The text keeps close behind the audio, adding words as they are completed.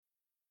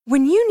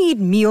When you need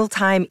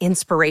mealtime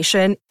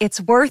inspiration,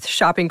 it's worth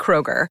shopping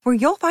Kroger, where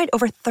you'll find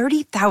over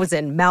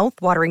 30,000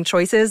 mouth-watering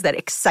choices that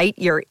excite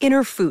your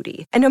inner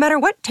foodie. And no matter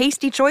what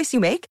tasty choice you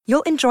make,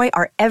 you'll enjoy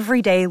our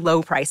everyday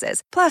low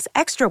prices, plus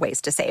extra ways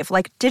to save,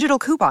 like digital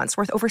coupons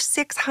worth over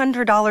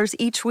 $600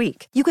 each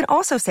week. You can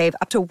also save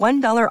up to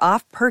 $1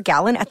 off per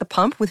gallon at the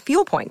pump with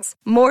fuel points.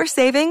 More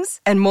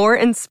savings and more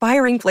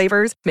inspiring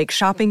flavors make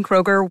shopping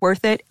Kroger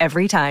worth it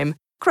every time.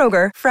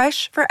 Kroger,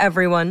 fresh for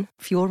everyone.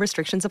 Fuel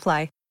restrictions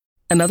apply.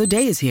 Another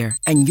day is here,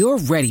 and you're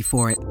ready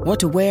for it. What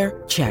to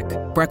wear? Check.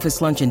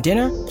 Breakfast, lunch, and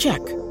dinner? Check.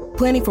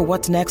 Planning for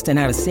what's next and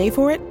how to save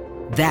for it?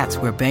 That's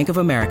where Bank of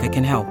America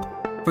can help.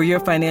 For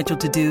your financial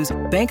to-dos,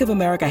 Bank of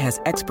America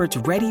has experts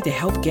ready to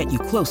help get you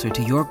closer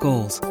to your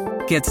goals.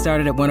 Get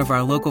started at one of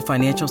our local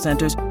financial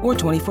centers or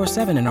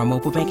 24/7 in our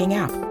mobile banking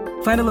app.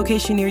 Find a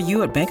location near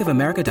you at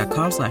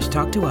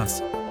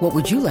bankofamerica.com/talktous. What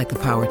would you like the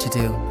power to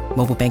do?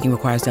 Mobile banking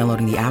requires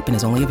downloading the app and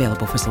is only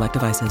available for select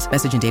devices.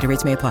 Message and data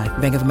rates may apply.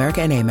 Bank of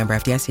America N.A., member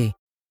FDIC.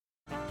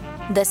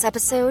 This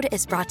episode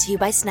is brought to you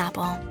by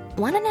Snapple.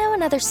 Want to know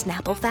another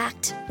Snapple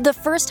fact? The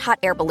first hot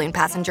air balloon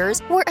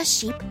passengers were a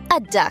sheep, a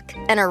duck,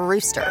 and a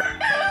rooster.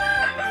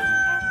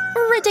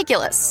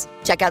 Ridiculous.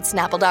 Check out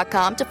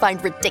Snapple.com to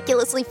find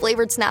ridiculously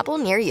flavored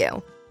Snapple near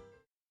you.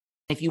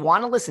 If you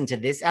want to listen to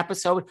this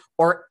episode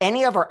or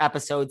any of our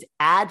episodes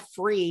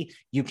ad-free,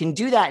 you can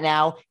do that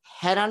now.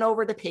 Head on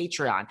over to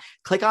Patreon.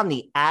 Click on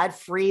the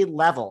ad-free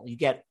level. You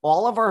get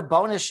all of our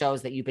bonus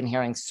shows that you've been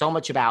hearing so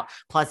much about.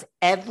 Plus,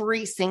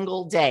 every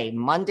single day,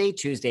 Monday,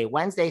 Tuesday,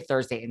 Wednesday,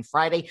 Thursday, and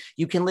Friday,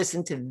 you can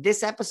listen to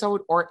this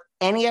episode or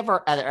any of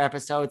our other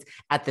episodes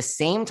at the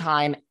same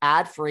time,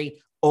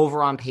 ad-free,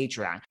 over on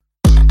Patreon.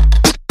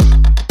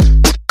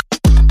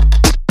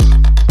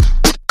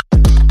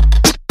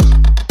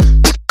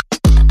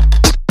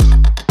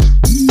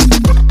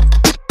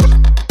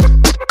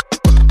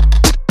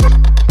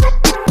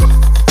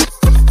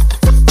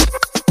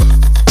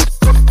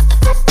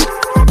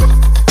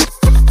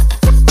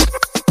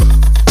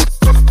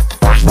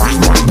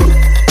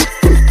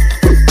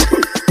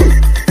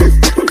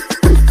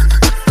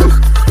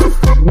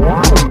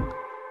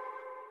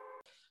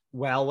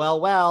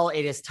 Well,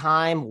 it is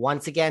time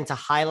once again to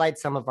highlight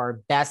some of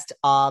our best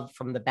of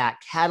from the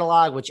back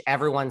catalog, which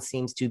everyone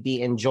seems to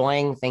be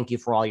enjoying. Thank you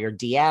for all your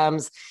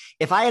DMs.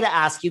 If I had to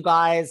ask you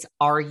guys,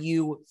 are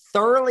you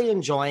thoroughly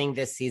enjoying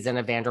this season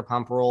of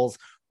Vanderpump Rules,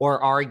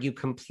 or are you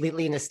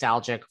completely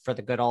nostalgic for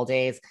the good old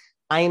days?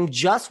 I am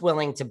just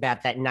willing to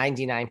bet that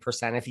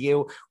 99% of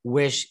you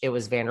wish it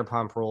was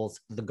Vanderpump Rules,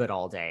 the good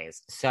old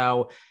days.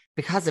 So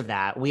because of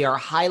that, we are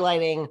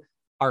highlighting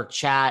our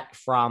chat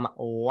from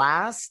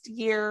last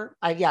year.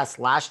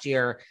 Last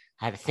year,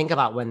 I had to think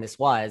about when this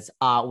was,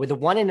 with the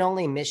one and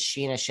only Miss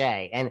Scheana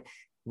Shay. And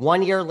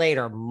 1 year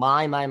later,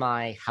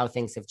 my, how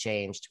things have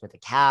changed with the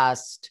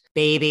cast,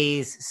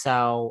 babies.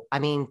 So, I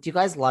mean, do you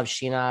guys love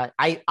Scheana?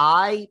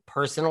 I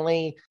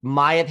personally,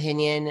 my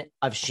opinion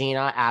of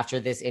Scheana after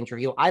this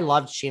interview, I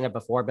loved Scheana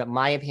before, but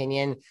my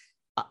opinion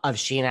of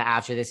Scheana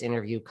after this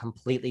interview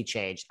completely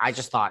changed. I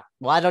just thought,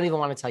 well, I don't even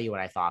want to tell you what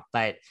I thought,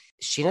 but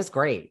Scheana's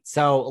great.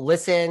 So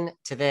listen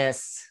to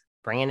this,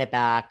 bringing it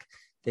back.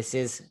 This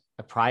is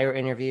a prior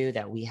interview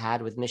that we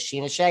had with Miss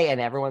Scheana Shay, and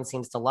everyone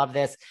seems to love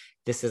this.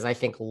 This is, I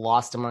think,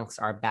 lost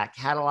amongst our back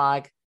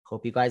catalog.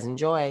 Hope you guys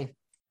enjoy.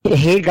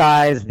 Hey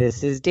guys,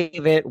 this is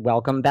David.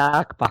 Welcome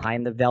back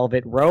behind the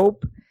velvet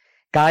rope.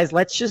 Guys,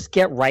 let's just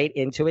get right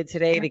into it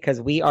today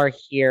because we are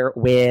here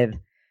with,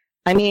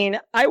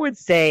 I would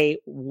say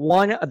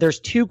there's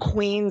two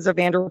queens of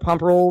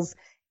Vanderpump Rules,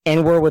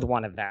 and we're with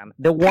one of them.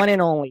 The one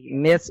and only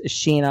Miss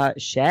Scheana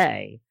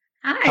Shay.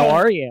 Hi. How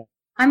are you?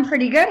 I'm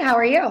pretty good. How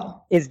are you?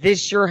 Is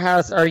this your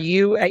house? Are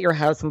you at your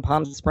house in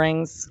Palm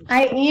Springs?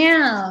 I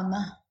am.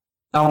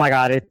 Oh my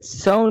God, it's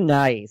so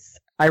nice.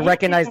 I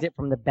recognized it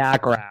from the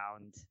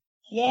background.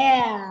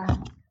 Yeah.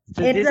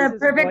 So it's a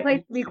perfect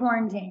place to be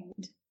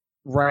quarantined.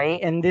 Right.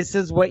 And this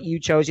is what you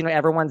chose. You know,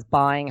 everyone's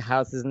buying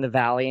houses in the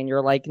valley and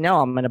you're like, no,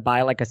 I'm going to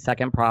buy like a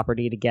second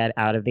property to get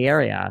out of the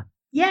area.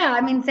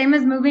 Yeah. Same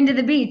as moving to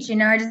the beach,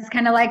 I just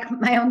kind of like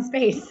my own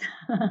space.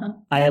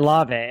 I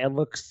love it. It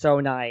looks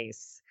so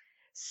nice.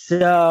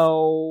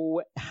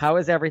 So how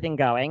is everything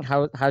going?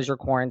 How's your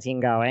quarantine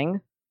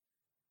going?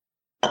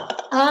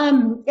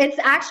 It's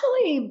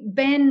actually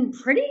been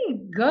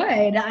pretty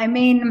good.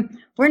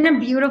 We're in a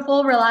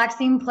beautiful,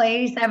 relaxing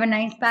place. I have a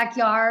nice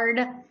backyard.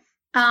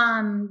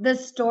 The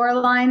store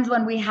lines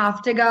when we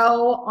have to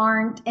go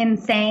aren't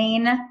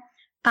insane.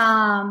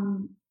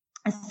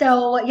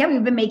 So yeah,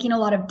 we've been making a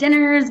lot of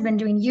dinners, been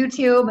doing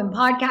YouTube and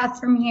podcasts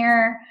from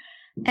here.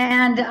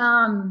 And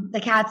the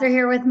cats are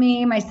here with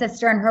me. My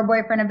sister and her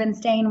boyfriend have been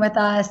staying with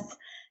us.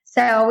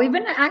 So we've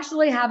been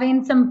actually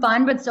having some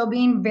fun, but still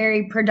being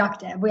very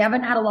productive. We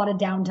haven't had a lot of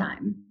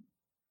downtime.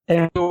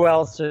 And who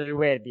else are you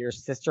with? Your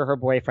sister, her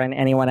boyfriend,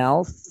 anyone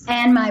else?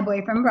 And my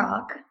boyfriend,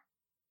 Brock.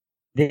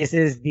 This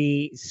is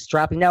the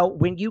strap. Now,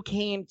 when you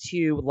came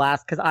to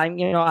last, because I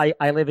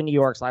live in New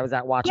York, so I was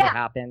at Watch What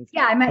Happens.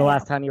 Yeah, I met the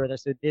last time you were there.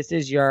 So this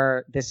is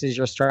your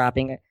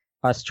strapping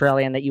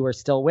Australian that you were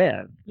still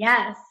with.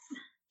 Yes.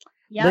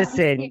 Yep.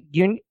 Listen,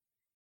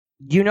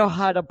 you know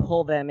how to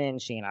pull them in,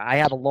 Scheana. I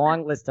have a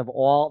long list of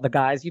all the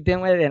guys you've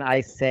been with, and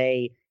I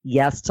say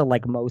yes to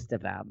like most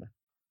of them.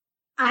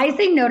 I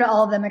say no to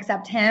all of them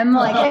except him.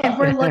 Like, if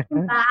we're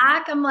looking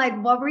back, I'm like,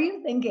 what were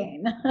you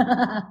thinking?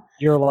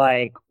 You're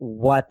like,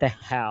 what the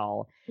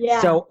hell?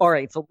 Yeah. So, all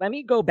right. So let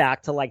me go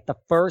back to like the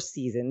first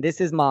season. This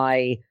is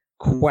my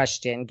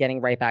question, getting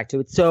right back to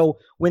it. So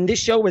when this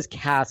show was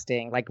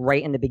casting, like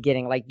right in the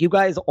beginning, like you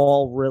guys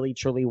all really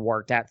truly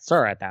worked at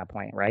SUR at that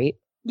point, right?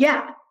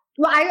 Yeah.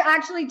 Well,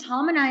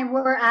 Tom and I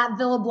were at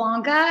Villa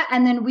Blanca,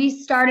 and then we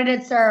started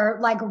at SUR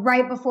like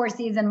right before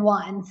season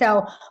 1.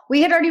 So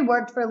we had already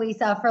worked for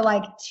Lisa for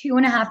like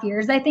 2.5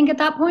 years, I think, at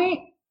that point.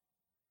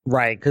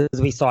 Right,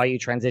 because we saw you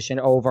transition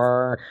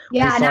over.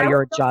 Yeah, we saw and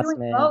your I was adjustment.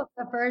 doing both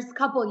the first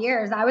couple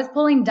years. I was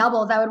pulling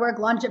doubles. I would work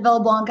lunch at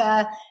Villa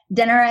Blanca,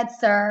 dinner at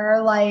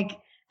SUR. Like,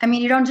 I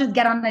mean, you don't just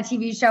get on a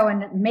TV show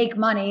and make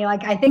money.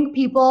 Like, I think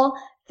people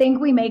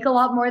think we make a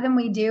lot more than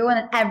we do,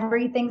 and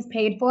everything's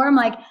paid for. I'm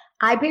like,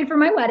 I paid for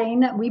my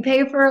wedding. We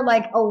pay for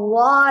like a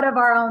lot of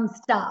our own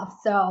stuff.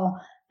 So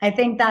I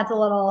think that's a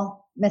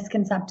little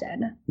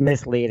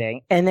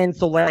misleading. And then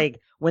so like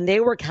when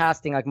they were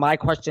casting, like my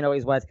question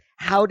always was,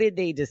 how did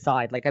they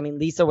decide? Like, I mean,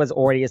 Lisa was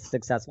already a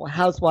successful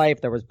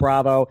housewife. There was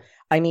Bravo.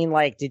 I mean,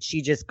 like, did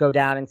she just go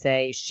down and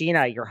say,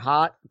 Scheana, you're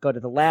hot, go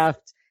to the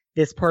left?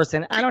 This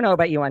person, I don't know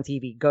about you on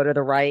TV, go to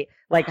the right.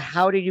 Like,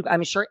 how did you,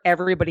 I'm sure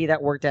everybody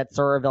that worked at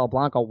SUR Villa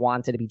Blanca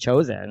wanted to be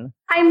chosen.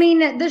 I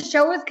mean, the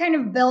show was kind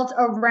of built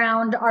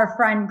around our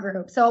friend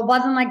group. So it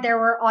wasn't like there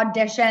were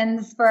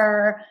auditions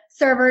for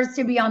servers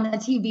to be on the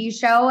TV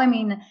show. I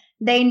mean,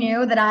 they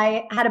knew that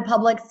I had a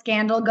public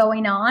scandal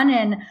going on,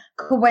 and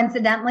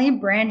coincidentally,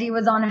 Brandy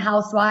was on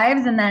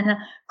Housewives, and then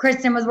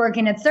Kristen was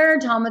working at SUR,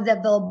 Tom was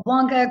at Villa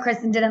Blanca.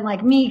 Kristen didn't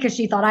like me because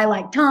she thought I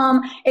liked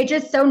Tom. It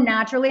just so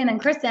naturally, and then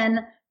Kristen,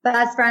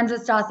 best friends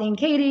with Stassi and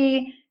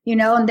Katie, you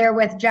know, and they're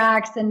with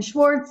Jax and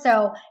Schwartz.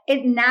 So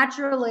it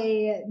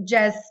naturally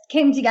just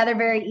came together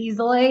very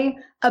easily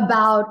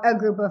about a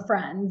group of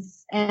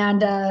friends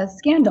and a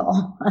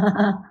scandal.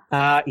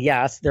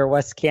 Yes, there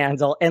was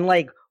scandal. And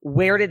like,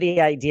 where did the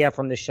idea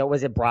from the show?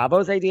 Was it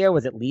Bravo's idea?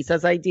 Was it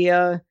Lisa's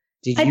idea?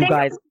 Did you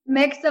guys?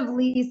 Mix of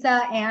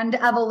Lisa and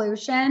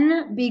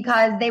Evolution,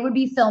 because they would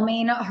be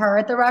filming her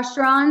at the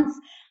restaurants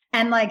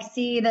and like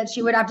see that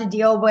she would have to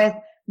deal with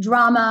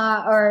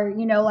drama or,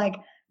 you know, like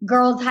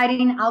girls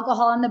hiding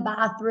alcohol in the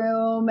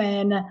bathroom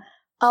and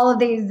all of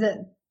these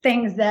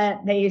things that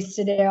they used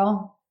to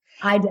do.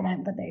 I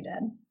didn't, but they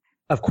did.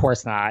 Of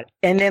course not.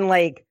 And then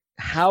like,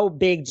 how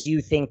big do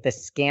you think the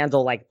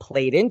scandal like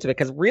played into it?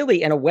 Because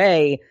really, in a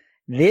way,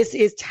 this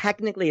is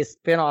technically a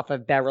spinoff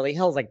of Beverly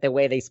Hills, like the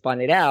way they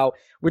spun it out,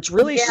 which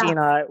really, yeah.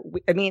 Scheana,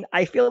 I mean,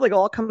 I feel like it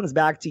all comes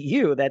back to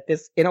you that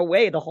this, in a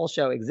way, the whole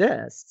show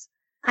exists.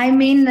 I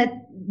mean, the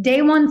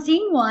day one,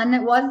 scene one,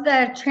 it was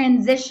the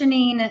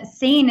transitioning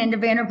scene into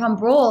Vanderpump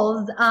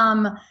Rules.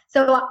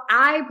 So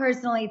I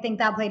personally think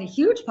that played a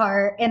huge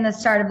part in the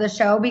start of the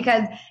show,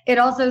 because it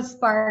also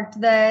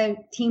sparked the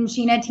Team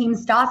Scheana, Team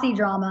Stassi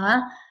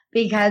drama,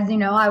 because, you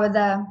know, I was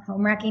a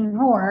home-wrecking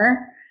whore.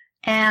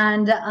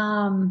 And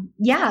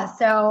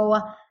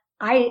so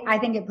I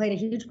think it played a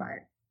huge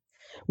part.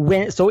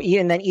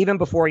 And then even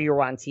before you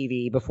were on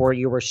TV, before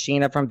you were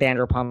Scheana from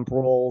Vanderpump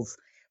Rules,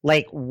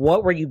 like,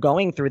 what were you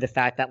going through the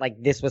fact that, like,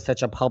 this was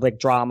such a public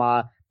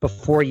drama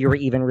before you were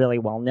even really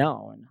well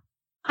known?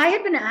 I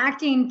had been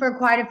acting for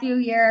quite a few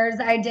years.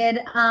 I did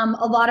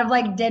a lot of,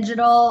 like,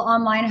 digital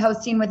online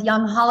hosting with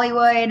Young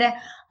Hollywood.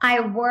 I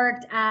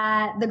worked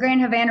at the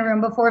Grand Havana Room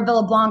before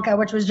Villa Blanca,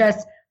 which was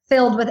just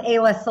filled with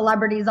A-list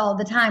celebrities all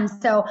the time.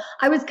 So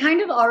I was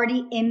kind of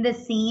already in the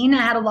scene.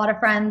 I had a lot of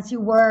friends who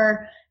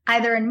were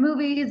either in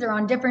movies or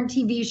on different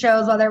TV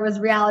shows, whether it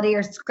was reality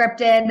or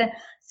scripted.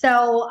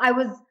 So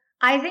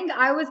I think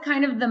I was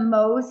kind of the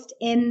most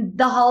in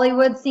the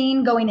Hollywood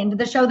scene going into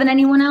the show than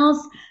anyone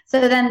else.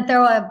 So then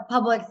throw a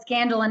public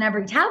scandal in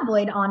every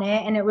tabloid on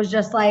it, and it was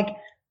just like,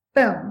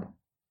 boom.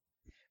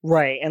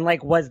 Right. And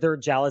like, was there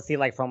jealousy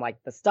like from like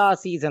the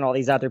Stassis and all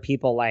these other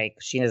people, like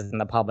Scheana's in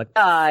the public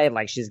eye,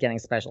 like she's getting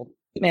special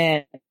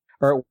treatment,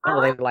 or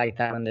were they like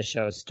that when the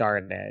show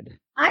started?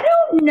 I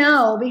don't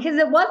know, because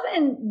it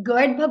wasn't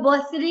good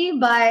publicity,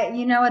 but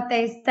you know what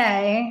they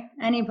say,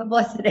 any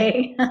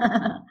publicity.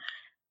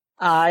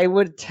 I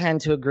would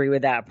tend to agree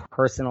with that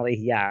personally,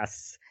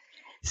 yes.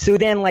 So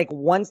then, like,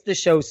 once the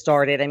show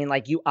started, I mean,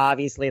 like, you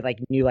obviously, like,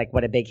 knew, like,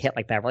 what a big hit,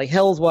 like, Beverly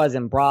Hills was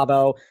and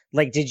Bravo.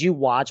 Like, did you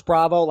watch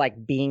Bravo,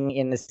 like, being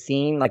in the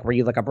scene? Like, were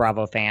you, like, a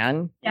Bravo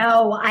fan?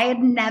 No, I had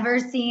never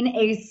seen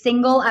a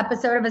single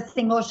episode of a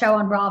single show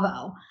on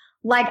Bravo.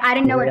 Like, I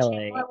didn't know what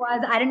channel it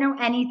was. I didn't know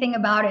anything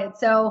about it.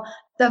 So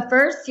the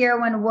first year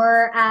when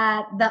we're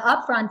at the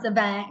Upfronts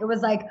event, it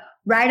was, like,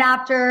 right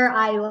after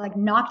I, like,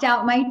 knocked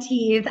out my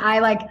teeth. I,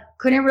 like,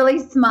 couldn't really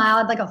smile. I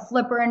had, like, a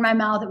flipper in my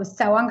mouth. It was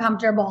so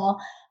uncomfortable.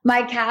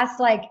 My cast,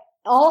 like,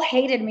 all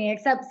hated me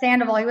except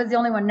Sandoval. He was the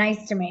only one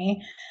nice to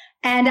me.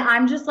 And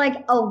I'm just,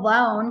 like,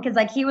 alone because,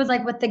 like, he was,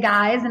 like, with the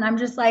guys. And I'm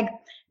just, like,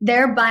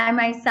 there by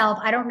myself.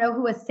 I don't know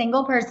who a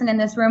single person in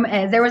this room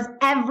is. There was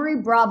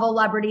every Bravo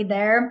celebrity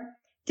there.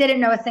 Didn't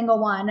know a single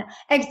one,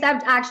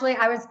 except actually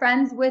I was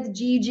friends with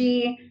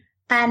Gigi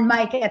and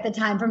Mike at the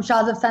time from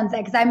Shaws of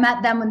Sunset, because I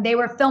met them when they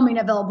were filming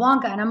at Villa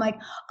Blanca. And I'm like,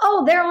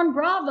 oh, they're on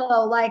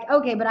Bravo. Like,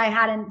 okay, but I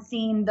hadn't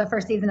seen the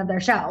first season of their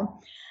show.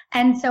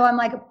 And so I'm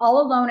like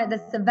all alone at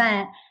this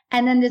event.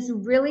 And then this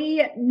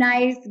really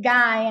nice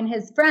guy and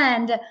his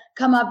friend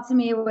come up to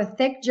me with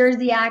thick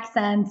Jersey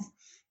accents.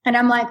 And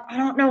I'm like, I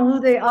don't know who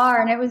they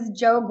are. And it was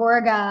Joe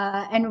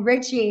Gorga and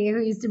Richie, who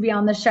used to be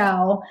on the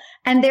show.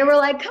 And they were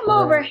like, come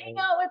over, hang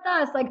out with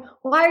us. Like,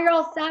 why are you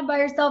all sad by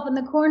yourself in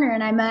the corner?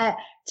 And I met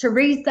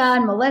Teresa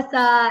and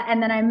Melissa.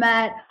 And then I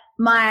met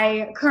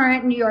my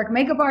current New York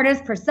makeup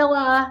artist,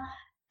 Priscilla.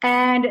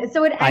 And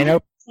so it ended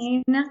up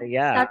being such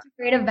a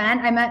great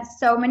event. I met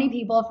so many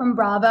people from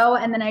Bravo.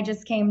 And then I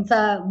just came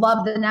to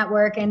love the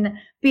network and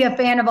be a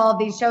fan of all of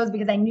these shows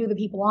because I knew the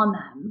people on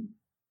them.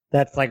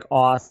 That's like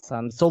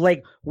awesome. So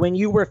like when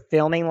you were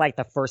filming like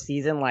the first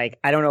season, like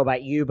I don't know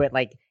about you, but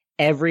like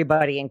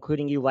everybody,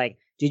 including you, like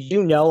did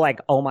you know like,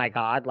 oh my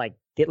God, like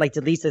did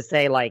Lisa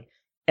say like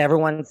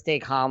everyone stay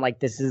calm, like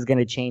this is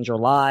gonna change your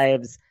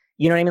lives?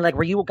 You know what I mean? Like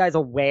were you guys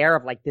aware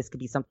of like this could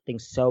be something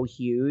so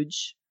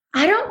huge?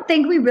 I don't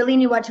think we really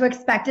knew what to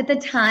expect at the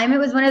time. It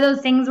was one of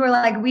those things where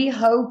like we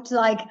hoped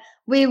like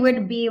we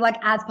would be like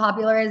as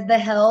popular as The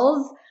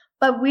Hills,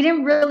 but we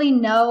didn't really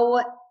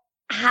know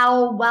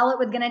how well it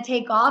was going to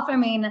take off. I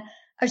mean,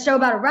 a show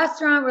about a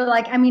restaurant where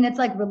like, I mean, it's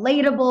like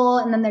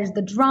relatable and then there's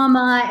the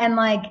drama. And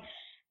like,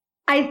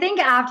 I think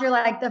after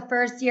like the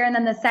first year and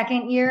then the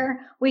second year,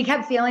 we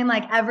kept feeling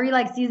like every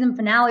like season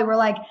finale, we're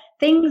like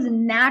things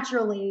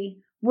naturally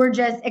were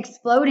just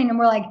exploding. And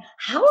we're like,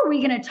 how are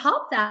we going to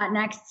top that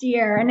next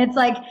year? And it's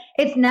like,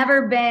 it's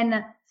never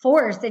been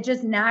forced. It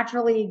just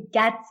naturally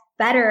gets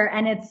better.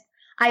 And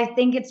I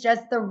think it's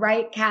just the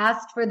right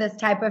cast for this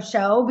type of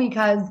show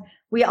because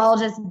we all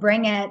just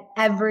bring it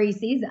every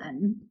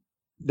season.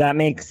 That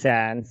makes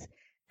sense.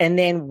 And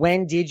then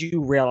when did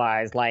you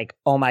realize like,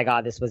 oh my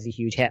God, this was a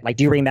huge hit? Like,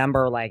 do you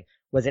remember, like,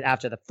 was it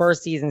after the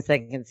first season,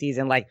 second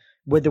season? Like,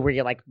 were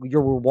you like, you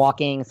were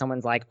walking,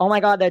 someone's like, oh my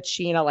God, that's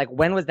Scheana. Like,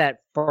 when was that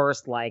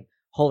first, like,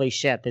 holy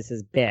shit, this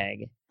is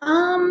big?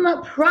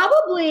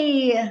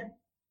 Probably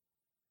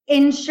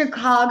in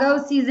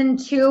Chicago season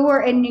 2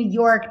 or in New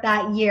York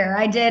that year.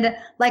 I did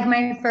like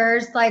my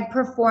first like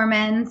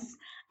performance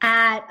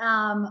at,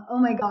 oh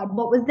my God,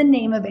 what was the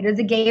name of it? It was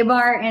a gay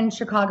bar in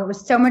Chicago. It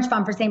was so much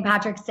fun for St.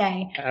 Patrick's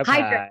Day.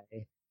 Okay.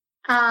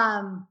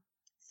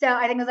 So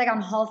I think it was like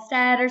on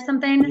Halstead or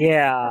something.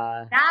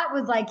 Yeah. That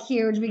was like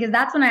huge because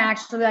that's when I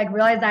actually like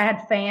realized I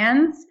had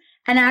fans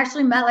and I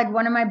actually met like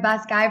one of my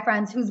best guy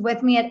friends who's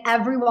with me at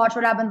every Watch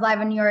What Happens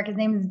Live in New York. His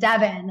name is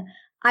Devin.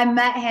 I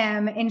met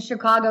him in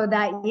Chicago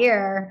that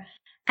year.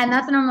 And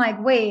that's when I'm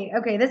like, wait,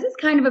 okay, this is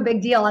kind of a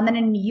big deal. And then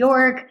in New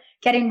York,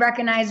 getting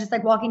recognized, just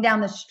like walking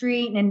down the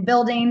street and in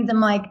buildings, I'm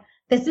like,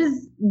 this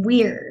is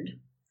weird,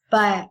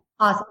 but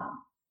awesome.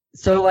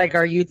 So like,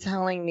 are you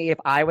telling me if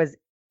I was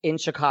in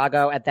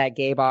Chicago at that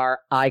gay bar,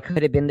 I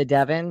could have been the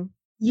Devin?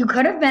 You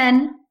could have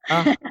been.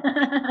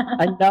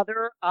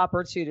 Another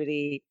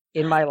opportunity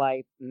in my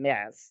life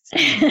missed.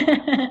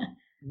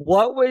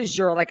 What was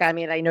your, like, I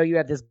mean, I know you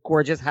have this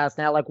gorgeous house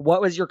now. Like,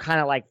 what was your kind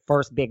of like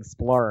first big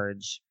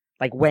splurge?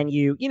 Like when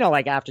you know,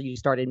 like after you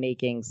started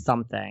making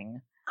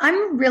something?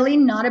 I'm really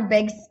not a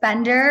big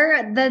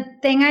spender. The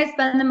thing I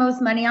spend the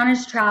most money on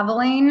is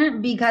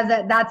traveling because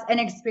that's an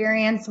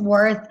experience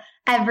worth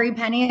every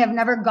penny. I've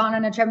never gone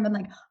on a trip and been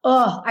like,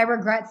 oh, I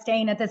regret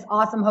staying at this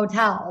awesome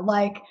hotel.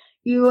 Like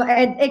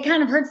it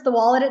kind of hurts the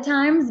wallet at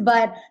times,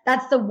 but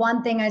that's the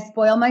one thing I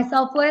spoil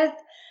myself with.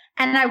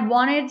 And I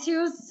wanted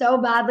to so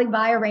badly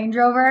buy a Range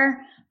Rover,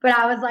 but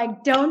I was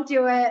like, don't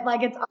do it.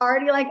 Like it's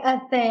already like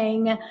a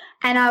thing.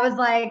 And I was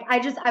like,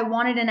 I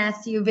wanted an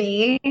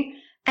SUV.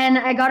 And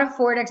I got a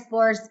Ford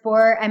Explorer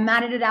Sport. I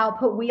matted it out,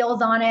 put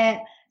wheels on it.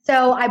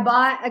 So I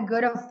bought a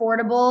good,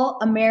 affordable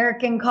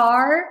American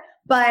car,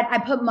 but I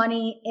put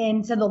money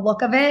into the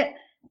look of it.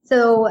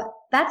 So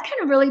that's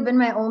kind of really been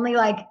my only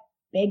like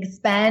big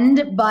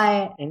spend,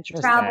 but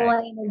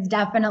traveling is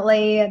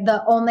definitely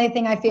the only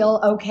thing I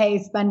feel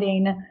okay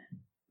spending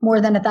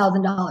more than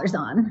 $1,000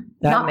 on.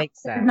 That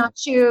makes sense. Not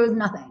shoes,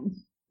 nothing.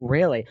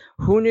 Really?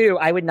 Who knew?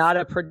 I would not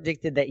have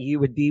predicted that you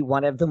would be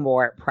one of the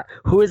more...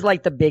 Who is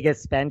like the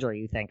biggest spender,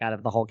 you think, out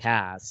of the whole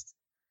cast?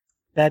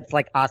 That's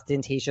like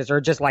ostentatious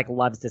or just like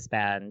loves to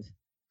spend?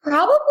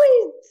 Probably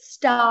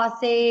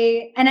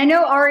Stassi. And I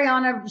know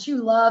Ariana, she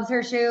loves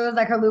her shoes,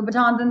 like her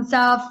Louboutins and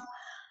stuff.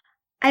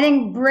 I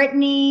think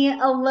Brittany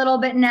a little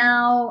bit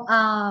now.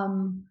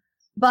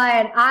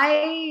 But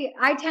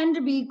I tend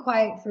to be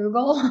quite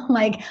frugal.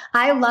 Like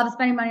I love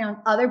spending money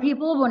on other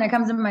people, but when it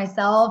comes to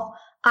myself,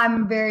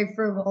 I'm very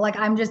frugal. Like,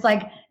 I'm just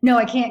like, no,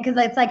 I can't. Cause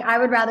it's like, I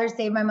would rather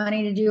save my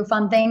money to do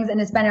fun things and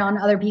to spend it on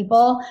other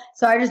people.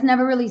 So I just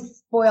never really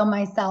spoil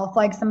myself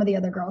like some of the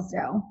other girls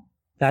do.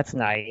 That's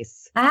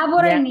nice. I have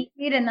what I need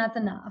and that's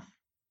enough.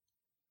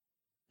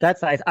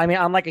 That's nice. I mean,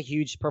 I'm like a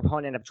huge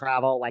proponent of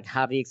travel, like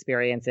have the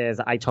experiences.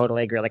 I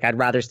totally agree. Like I'd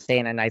rather stay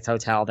in a nice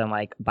hotel than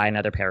like buy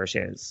another pair of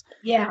shoes.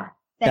 Yeah.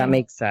 That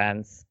makes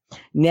sense.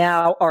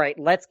 Now, all right,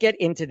 let's get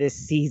into this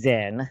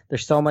season.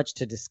 There's so much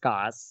to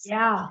discuss.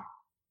 Yeah.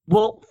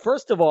 Well,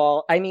 first of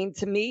all, I mean,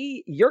 to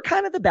me, you're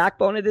kind of the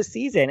backbone of this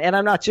season. And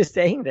I'm not just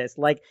saying this.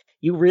 Like,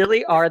 you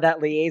really are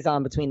that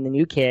liaison between the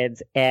new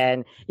kids.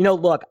 And, you know,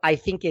 look, I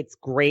think it's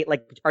great.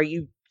 Like, are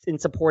you in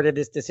support of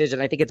this decision?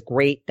 I think it's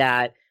great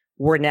that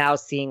we're now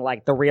seeing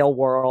like the real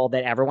world,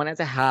 that everyone has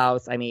a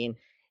house. I mean,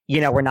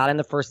 you know, we're not in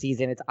the first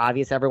season. It's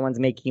obvious everyone's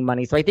making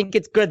money. So I think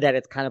it's good that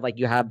it's kind of like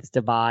you have this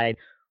divide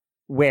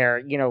where,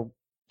 you know,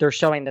 they're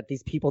showing that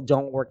these people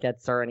don't work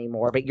at SUR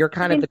anymore, but you're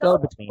kind of the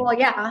go-between. Well,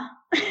 yeah.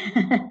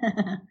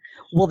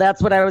 Well,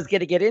 that's what I was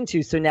going to get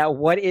into. So now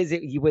what is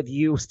it with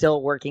you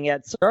still working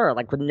at SUR?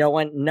 Like with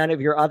none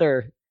of your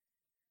other,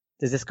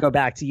 does this go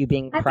back to you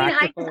being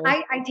practical?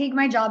 I take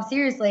my job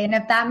seriously. And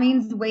if that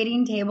means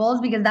waiting tables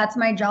because that's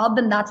my job,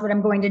 then that's what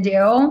I'm going to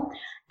do.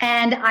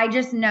 And I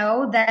just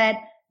know that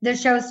the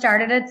show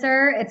started at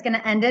SUR. It's going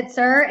to end at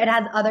SUR. It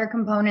has other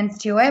components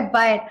to it,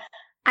 but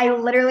I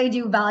literally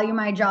do value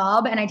my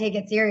job and I take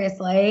it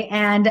seriously.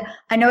 And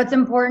I know it's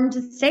important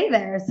to stay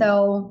there.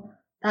 So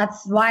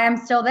that's why I'm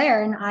still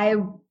there. And I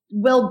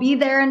will be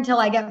there until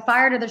I get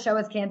fired or the show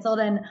is canceled.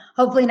 And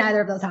hopefully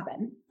neither of those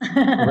happen.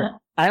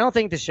 I don't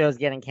think the show's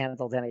getting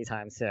canceled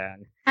anytime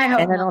soon. I hope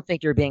And I don't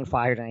think you're being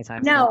fired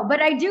anytime soon. No,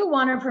 but I do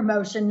want a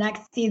promotion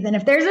next season.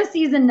 If there's a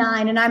season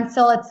 9 and I'm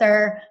still at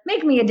SUR,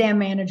 make me a damn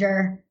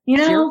manager, you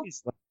know?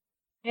 Seriously.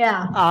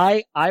 Yeah.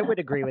 I would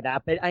agree with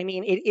that. But I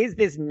mean, it is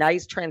this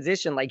nice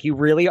transition. Like you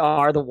really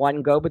are the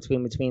one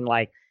go-between between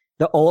like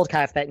the old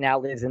cast that now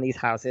lives in these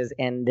houses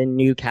and the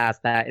new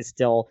cast that is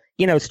still,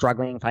 you know,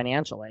 struggling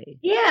financially.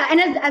 Yeah.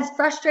 And as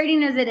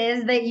frustrating as it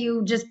is that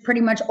you just pretty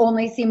much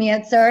only see me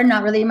at SUR,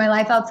 not really my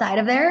life outside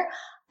of there,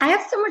 I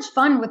have so much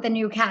fun with the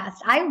new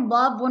cast. I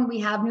love when we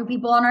have new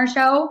people on our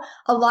show.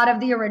 A lot of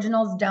the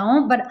originals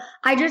don't, but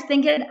I just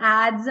think it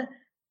adds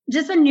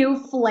just a new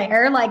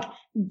flair. Like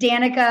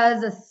Danica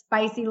is a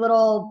spicy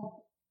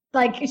little,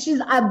 like she's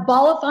a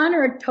ball of fun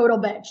or a total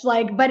bitch.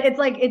 Like, but it's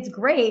like, it's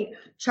great.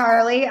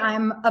 Charlie,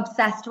 I'm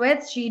obsessed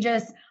with.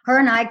 Her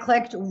and I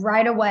clicked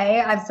right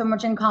away. I have so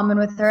much in common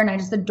with her and I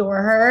just adore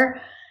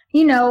her.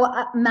 You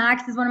know,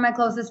 Max is one of my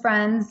closest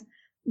friends.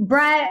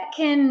 Brett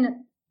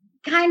can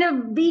kind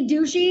of be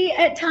douchey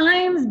at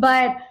times,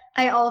 but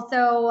I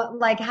also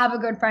like have a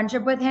good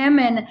friendship with him.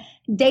 And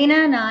Dana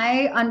and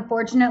I,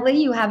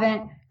 unfortunately, you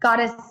haven't got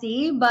to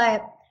see,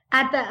 but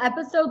at the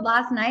episode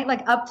last night,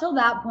 like up till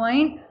that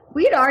point,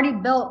 we had already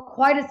built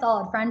quite a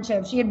solid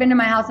friendship. She had been to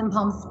my house in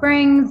Palm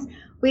Springs.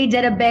 We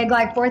did a big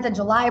like 4th of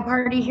July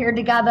party here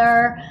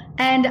together.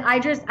 And I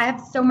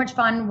have so much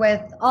fun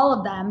with all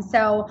of them.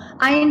 So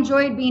I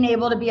enjoyed being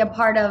able to be a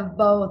part of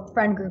both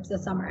friend groups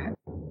this summer.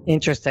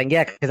 Interesting.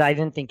 Yeah. Cause I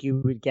didn't think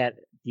you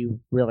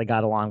really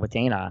got along with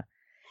Dana.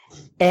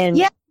 And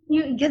yeah.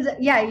 You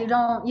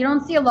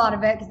don't see a lot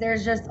of it because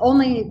there's just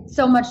only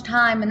so much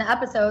time in the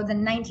episodes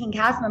and 19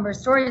 cast members'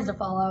 stories to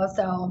follow.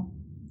 So,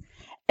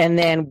 and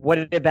then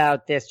what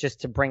about this? Just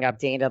to bring up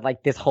Dana,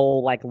 like this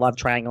whole like love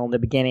triangle in the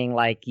beginning,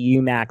 like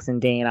you, Max, and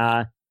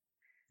Dana.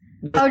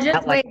 Oh,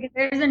 just wait! Like,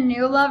 there's a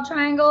new love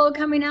triangle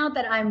coming out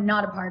that I'm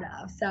not a part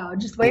of. So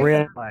just wait.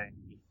 Really?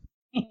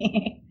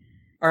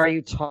 Are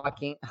you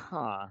talking?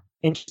 Huh.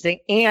 Interesting.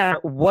 And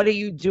what are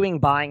you doing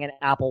buying an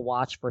Apple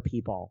Watch for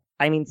people?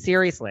 I mean,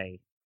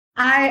 seriously.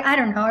 I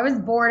don't know. I was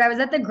bored. I was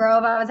at the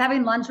Grove. I was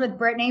having lunch with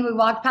Brittany. We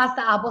walked past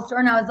the Apple store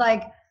and I was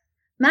like,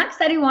 Max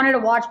said he wanted a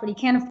watch, but he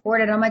can't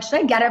afford it. I'm like, should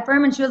I get it for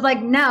him? And she was like,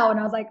 no. And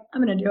I was like,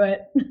 I'm going to do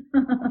it.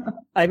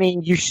 I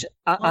mean, you should.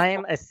 I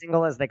am as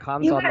single as they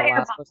come on the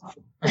last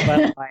person.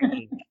 But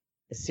like,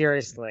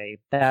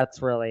 seriously,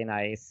 that's really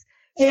nice.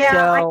 Yeah.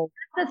 So,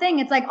 that's the thing.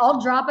 It's like, I'll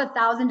drop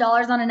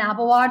 $1,000 on an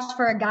Apple Watch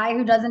for a guy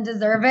who doesn't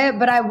deserve it,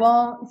 but I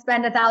won't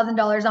spend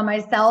 $1,000 on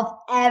myself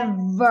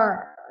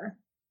ever.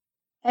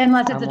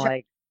 Unless it's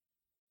like,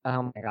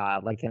 oh my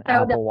God, like an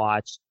Apple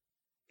Watch.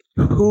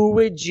 Who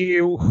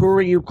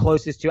are you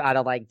closest to out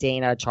of like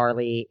Dana,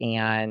 Charlie,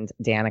 and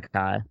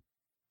Danica?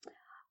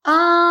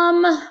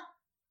 I'm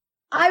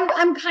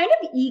kind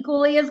of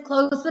equally as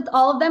close with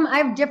all of them. I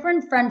have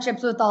different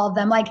friendships with all of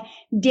them. Like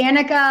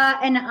Danica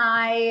and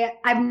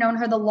I've known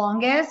her the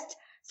longest.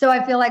 So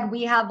I feel like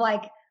we have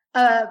like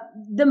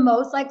the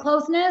most like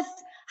closeness.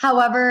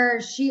 However,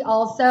 she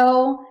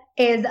also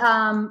is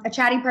a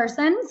chatty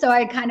person. So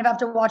I kind of have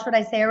to watch what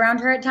I say around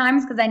her at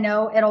times because I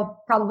know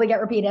it'll probably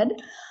get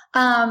repeated.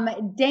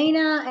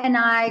 Dana and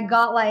I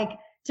got like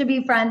to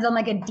be friends on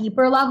like a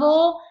deeper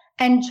level.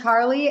 And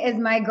Charlie is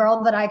my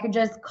girl that I could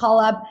just call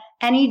up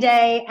any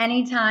day,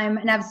 anytime,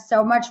 and have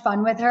so much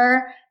fun with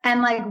her.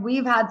 And like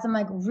we've had some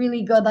like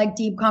really good like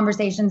deep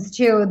conversations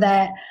too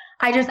that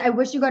I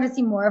wish you got to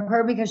see more of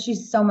her because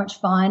she's so much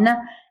fun.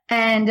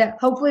 And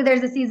hopefully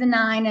there's a season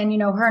 9 and, you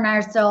know, her and I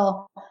are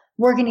still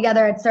working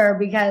together at SUR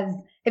because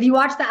if you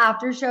watch the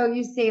after show,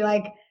 you see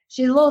like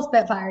she's a little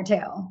spitfire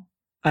too.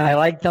 I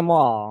like them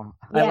all.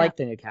 Yeah. I like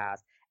the new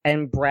cast.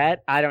 And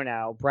Brett, I don't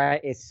know.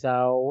 Brett is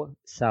so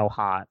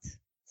hot.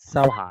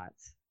 So hot.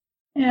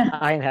 Yeah.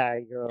 I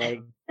know.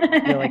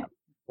 You're like,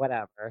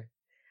 whatever.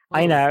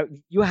 I know.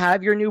 You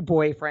have your new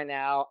boyfriend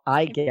now.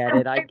 I get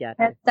it.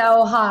 It's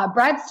so hot.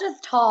 Brett's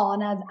just tall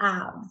and has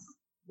abs.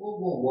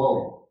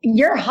 Whoa.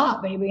 You're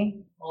hot,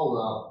 baby. Hold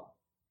up.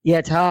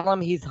 Yeah, tell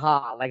him he's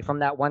hot. Like from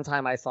that one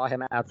time I saw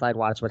him outside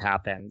Watch What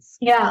Happens.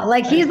 Yeah,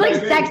 like he's like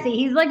sexy.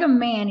 He's like a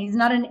man. He's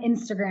not an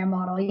Instagram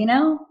model, you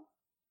know?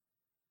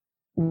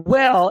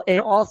 Well,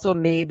 and also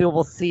maybe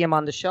we'll see him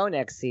on the show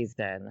next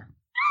season.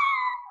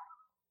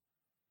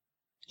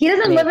 He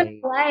doesn't live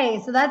in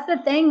LA, so that's the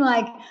thing.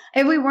 Like,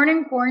 if we weren't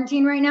in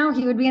quarantine right now,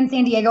 he would be in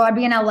San Diego. I'd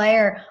be in LA,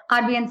 or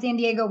I'd be in San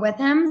Diego with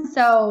him.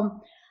 So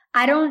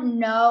I don't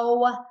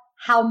know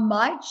how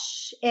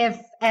much, if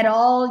at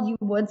all, you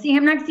would see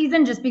him next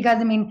season, just because,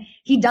 I mean,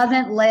 he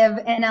doesn't live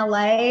in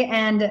LA,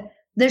 and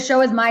this show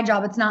is my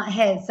job. It's not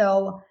his.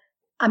 So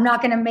I'm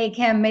not going to make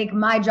him make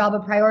my job a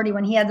priority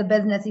when he has a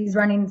business he's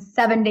running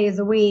 7 days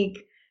a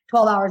week,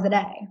 12 hours a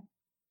day.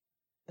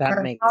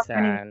 That makes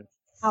sense.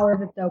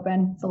 Hours it's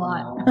open. It's a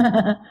lot. 5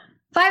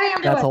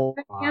 a.m. That's to a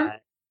what?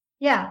 lot.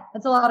 Yeah,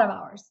 that's a lot of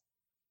hours.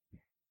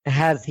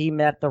 Has he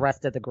met the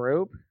rest of the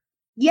group?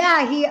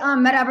 Yeah, he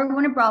met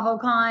everyone at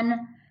BravoCon.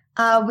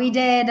 We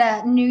did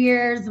New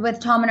Year's with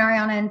Tom and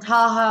Ariana in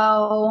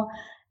Tahoe,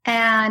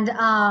 and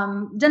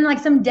done like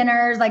some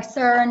dinners, like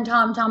Sir and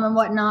Tom and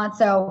whatnot.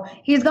 So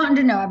he's gotten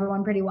to know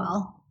everyone pretty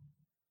well.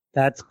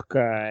 That's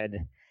good.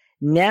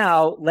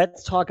 Now,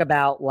 let's talk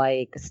about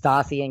like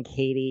Stassi and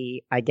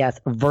Katie, I guess,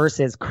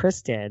 versus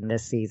Kristen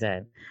this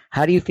season.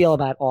 How do you feel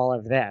about all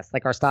of this?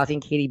 Like, are Stassi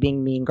and Katie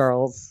being mean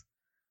girls?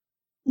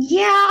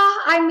 Yeah,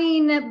 I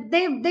mean,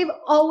 they've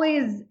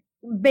always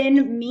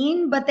been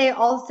mean, but they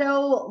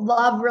also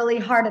love really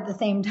hard at the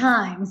same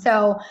time.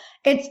 So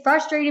it's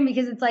frustrating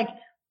because it's like,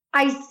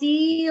 I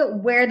see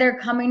where they're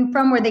coming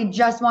from, where they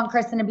just want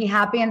Kristen to be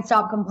happy and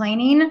stop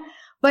complaining.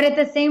 But at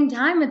the same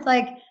time, it's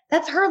like,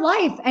 that's her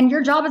life. And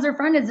your job as her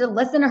friend is to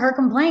listen to her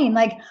complain.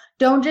 Like,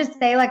 don't just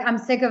say like, I'm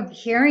sick of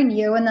hearing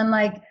you, and then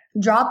like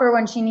drop her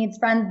when she needs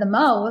friends the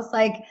most.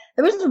 Like,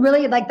 it was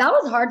really like, that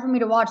was hard for me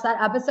to watch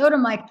that episode.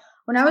 I'm like,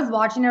 when I was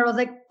watching it, I was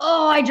like,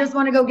 oh, I just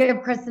want to go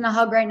give Kristen a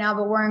hug right now,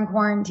 but we're in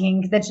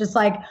quarantine. Cause it's just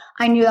like,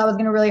 I knew that was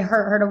going to really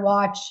hurt her to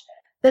watch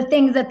the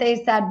things that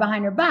they said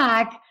behind her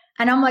back.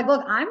 And I'm like,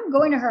 look, I'm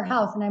going to her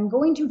house and I'm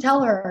going to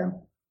tell her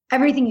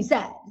everything you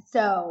said.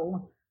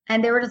 So,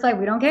 and they were just like,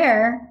 we don't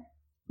care.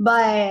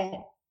 But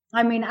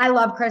I mean, I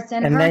love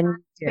Kristen. And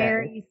her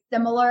very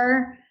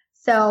similar.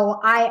 So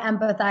I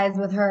empathize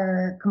with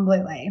her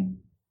completely.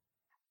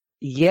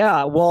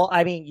 Yeah. Well,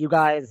 I mean,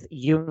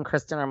 you and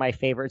Kristen are my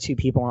favorite two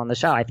people on the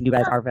show. I think you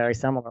guys are very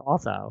similar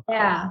also.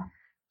 Yeah.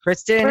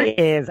 Kristen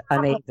is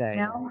amazing. You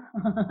know?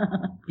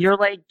 You're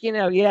like,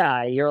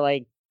 you're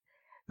like,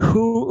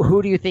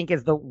 who do you think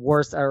is the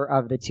worst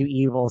of the two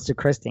evils to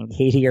Kristen,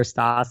 Katie or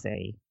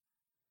Stassi?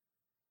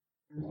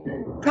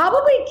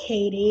 Probably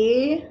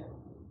Katie.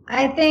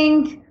 I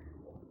think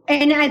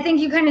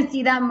you kind of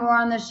see that more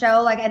on the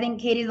show. Like, I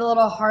think Katie's a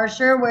little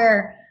harsher,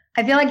 where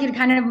I feel like you'd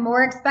kind of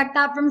more expect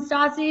that from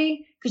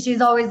Stassi, because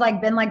she's always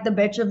like been like the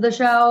bitch of the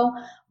show.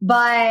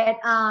 But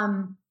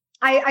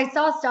I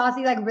saw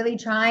Stassi like really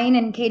trying,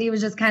 and Katie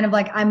was just kind of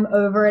like, I'm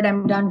over it,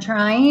 I'm done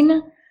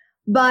trying.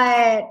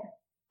 But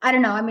I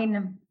don't know. I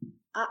mean,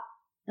 I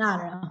don't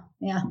know.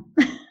 Yeah.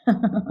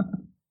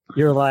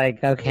 You're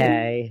like,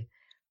 okay.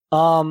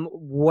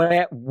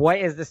 What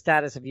is the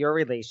status of your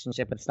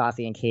relationship with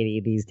Stassi and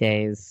Katie these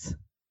days?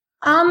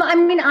 I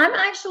mean, I'm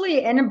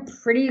actually in a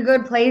pretty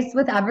good place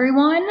with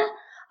everyone.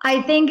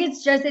 I think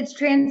it's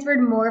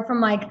transferred more from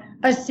like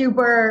a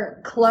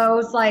super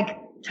close, like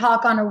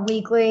talk on a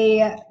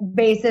weekly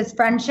basis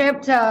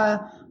friendship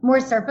to more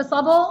surface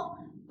level.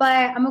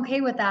 But I'm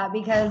okay with that,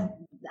 because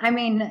I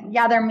mean,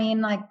 yeah, they're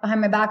mean like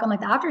behind my back on like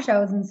the after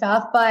shows and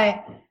stuff,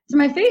 but to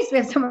my face, we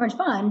have so much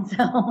fun.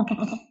 So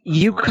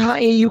you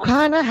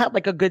kind of had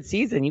like a good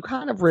season. You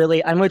kind of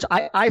really, on which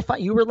I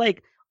thought you were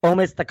like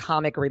almost the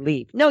comic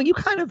relief. No, you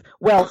kind of,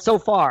 well, so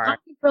far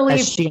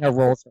as Sheena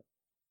rolls.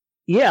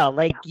 Yeah,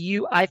 like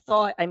I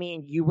thought, I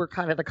mean, you were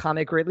kind of the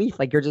comic relief.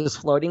 Like, you're just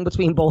floating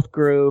between both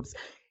groups.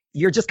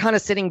 You're just kind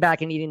of sitting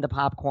back and eating the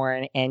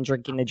popcorn and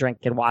drinking the drink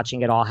and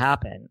watching it all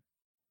happen.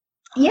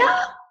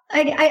 Yeah,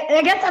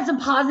 I guess that's a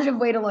positive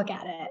way to look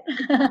at it.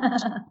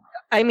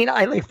 I mean,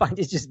 I like find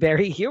it just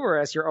very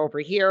humorous. You're over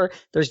here,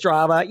 there's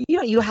drama.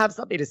 You have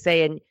something to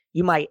say and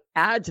you might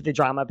add to the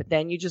drama, but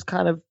then you just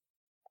kind of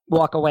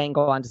walk away and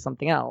go on to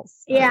something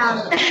else.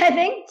 Yeah, I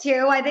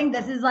think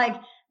this is like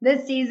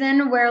this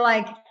season where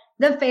like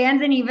the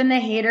fans and even the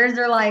haters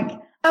are like,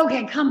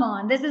 okay, come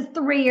on. This is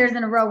 3 years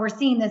in a row we're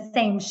seeing the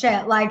same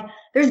shit. Like,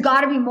 there's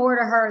got to be more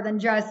to her than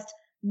just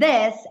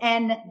this.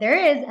 And there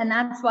is. And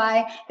that's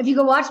why if you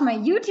go watch my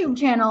YouTube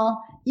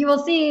channel, you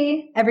will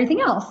see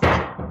everything else.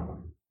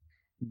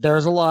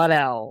 There's a lot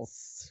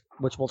else,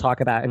 which we'll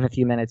talk about in a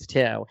few minutes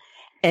too.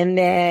 And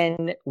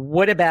then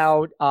what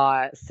about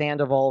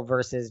Sandoval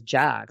versus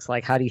Jax?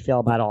 Like, how do you feel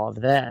about all of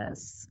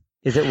this?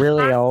 Is it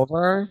really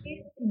over?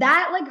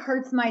 That like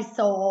hurts my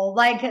soul.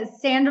 Like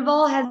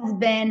Sandoval has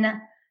been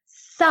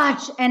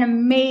such an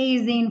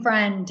amazing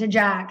friend to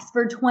Jax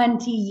for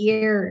 20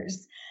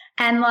 years.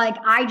 And like,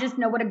 I just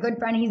know what a good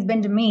friend he's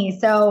been to me.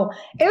 So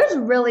it was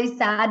really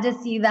sad to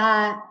see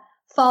that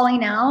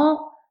falling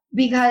out,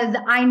 because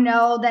I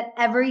know that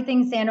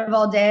everything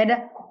Sandoval did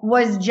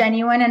was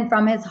genuine and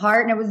from his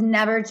heart. And it was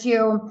never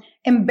to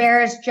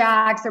embarrass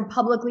Jax or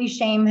publicly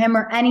shame him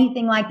or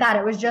anything like that.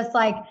 It was just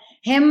like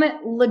him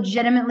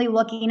legitimately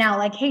looking out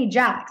like, hey,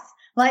 Jax,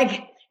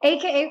 like,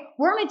 AKA,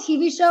 we're on a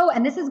TV show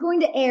and this is going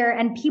to air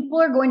and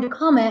people are going to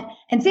comment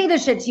and say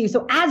this shit to you.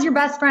 So as your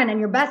best friend and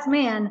your best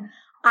man,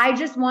 I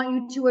just want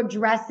you to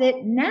address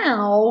it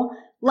now,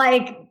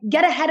 like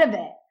get ahead of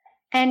it.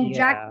 And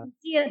Jax didn't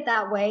see it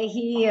that way.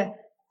 He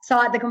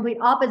saw it the complete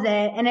opposite.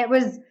 And it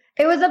was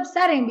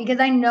upsetting because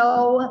I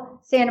know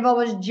Sandoval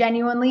was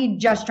genuinely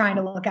just trying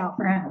to look out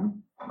for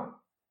him.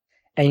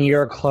 And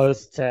you're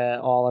close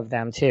to all of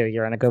them too.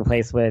 You're in a good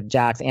place with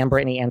Jax and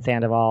Brittany and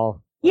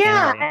Sandoval.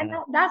 Yeah, and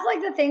that's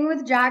like the thing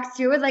with Jax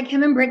too, is like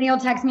him and Brittany will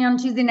text me on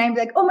Tuesday night and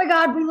be like, oh my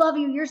God, we love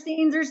you. Your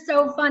scenes are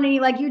so funny.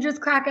 Like you just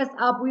crack us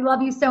up. We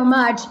love you so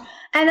much.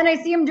 And then I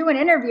see him do an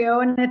interview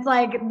and it's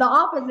like the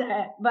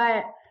opposite.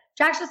 But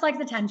Jax just likes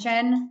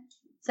attention.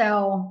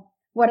 So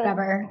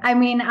whatever. I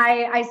mean,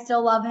 I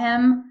still love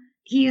him.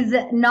 He's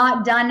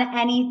not done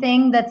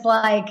anything that's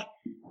like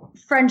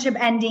friendship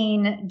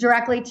ending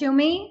directly to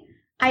me.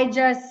 I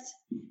just,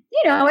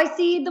 I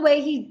see the way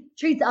he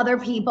treats other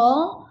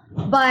people.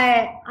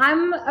 But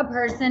I'm a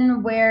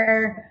person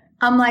where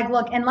I'm like,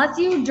 look, unless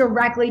you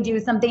directly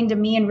do something to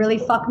me and really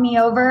fuck me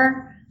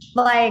over,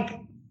 like,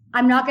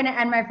 I'm not going to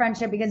end my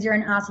friendship because you're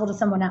an asshole to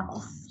someone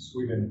else.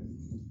 Sweden.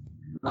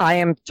 I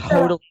am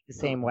totally the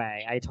same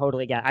way. I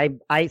totally get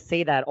it. I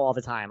say that all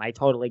the time. I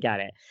totally get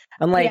it.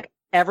 I'm like,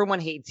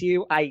 everyone hates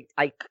you. I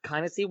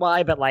kind of see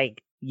why, but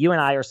like, you and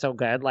I are so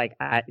good. Like,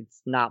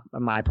 it's not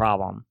my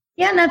problem.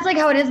 Yeah, and that's like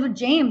how it is with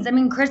James. I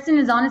mean, Kristen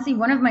is honestly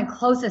one of my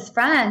closest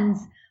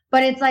friends.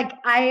 But it's like,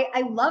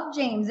 I love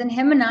James, and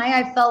him and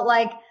I felt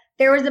like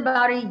there was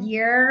about a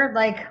year,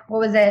 like, what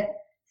was it?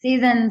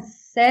 Season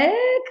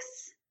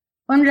 6?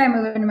 When did I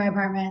move into my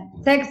apartment?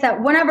 6,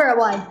 7, whenever it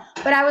was.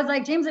 But I was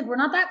like, James, like, we're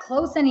not that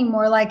close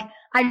anymore. Like,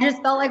 I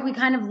just felt like we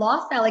kind of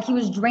lost that. Like he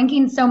was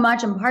drinking so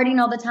much and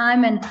partying all the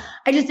time. And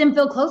I just didn't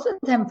feel close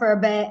with him for a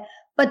bit.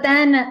 But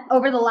then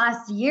over the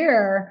last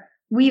year,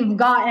 we've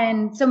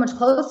gotten so much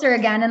closer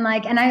again. And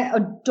like, and I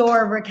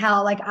adore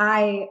Raquel. Like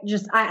I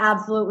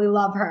absolutely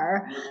love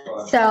her.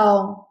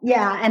 So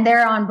yeah. And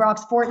they're on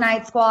Brock's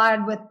Fortnite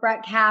squad with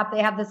Brett Cap.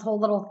 They have this whole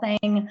little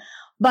thing,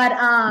 but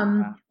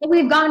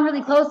we've gotten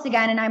really close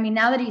again. And I mean,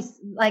 now that he's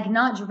like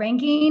not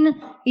drinking,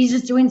 he's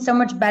just doing so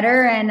much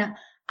better. And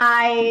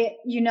I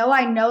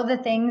know the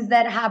things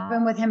that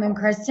happen with him and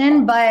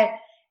Kristen, but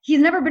he's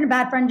never been a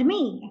bad friend to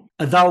me.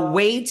 The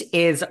wait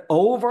is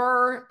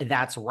over.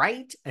 That's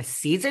right.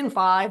 Season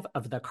 5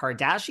 of The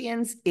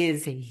Kardashians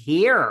is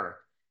here.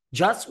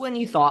 Just when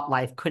you thought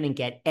life couldn't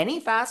get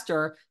any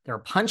faster, they're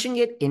punching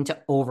it into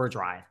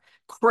overdrive.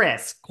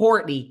 Kris,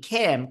 Kourtney,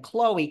 Kim,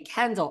 Khloe,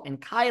 Kendall,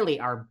 and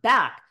Kylie are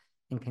back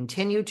and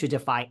continue to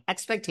defy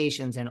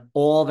expectations in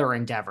all their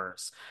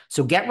endeavors.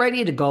 So get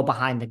ready to go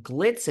behind the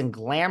glitz and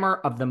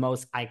glamour of the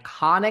most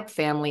iconic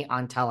family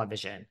on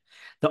television.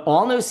 The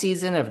all-new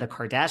season of The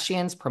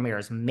Kardashians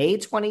premieres May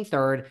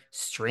 23rd,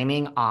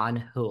 streaming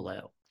on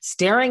Hulu.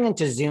 Staring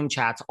into Zoom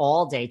chats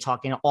all day,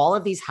 talking to all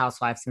of these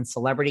housewives and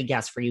celebrity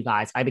guests for you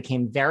guys, I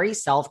became very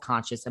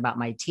self-conscious about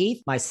my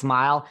teeth, my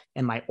smile,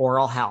 and my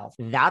oral health.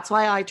 That's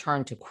why I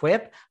turned to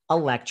Quip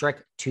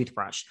electric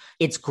toothbrush.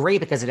 It's great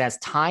because it has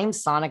timed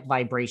sonic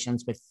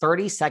vibrations with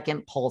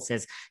 30-second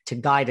pulses to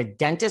guide a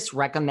dentist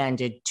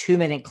recommended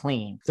 2-minute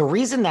clean. The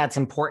reason that's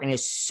important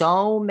is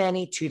so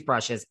many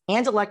toothbrushes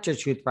and electric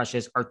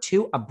toothbrushes are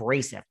too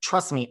abrasive.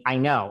 Trust me, I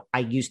know. I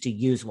used to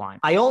use one.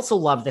 I also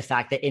love the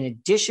fact that in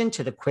addition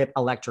to the Quip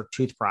electric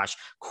toothbrush,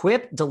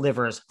 Quip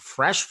delivers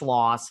fresh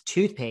floss,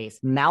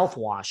 toothpaste,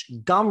 mouthwash,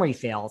 gum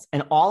refills,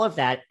 and all of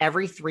that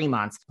every 3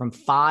 months from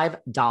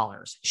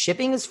 $5.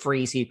 Shipping is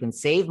free, so you can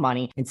save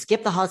money and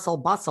skip the hustle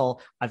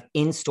bustle of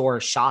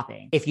in-store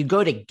shopping. If you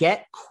go to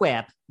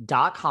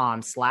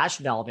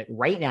getquip.com/velvet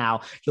right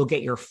now, you'll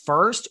get your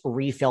first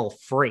refill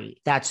free.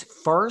 That's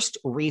first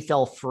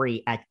refill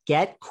free at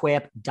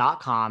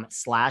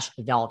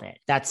getquip.com/velvet.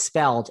 That's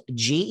spelled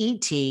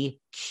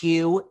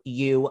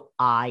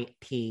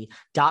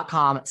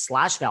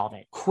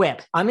GETQUIP.com/velvet.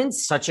 Quip. I'm in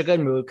such a good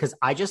mood because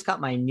I just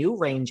got my new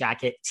rain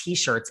jacket,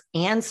 t-shirts,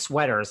 and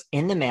sweaters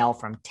in the mail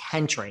from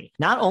Tentry.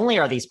 Not only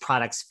are these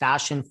products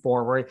fashion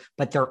forward,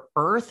 but they're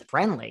earth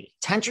friendly.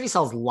 Tentry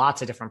sells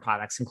lots of different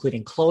products,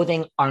 including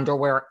clothing,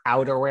 underwear,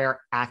 outerwear,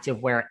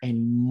 activewear,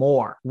 and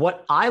more.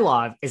 What I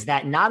love is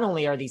that not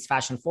only are these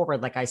fashion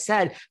forward, like I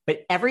said, but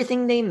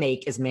everything they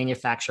make is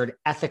manufactured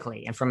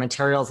ethically and from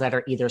materials that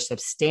are either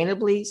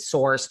sustainably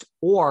sourced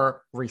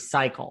or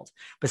recycled.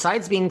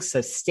 Besides being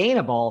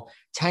sustainable,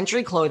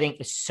 Tentree clothing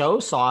is so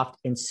soft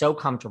and so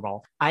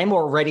comfortable. I'm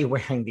already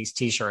wearing these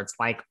t-shirts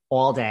like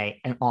all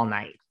day and all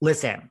night.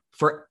 Listen,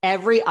 for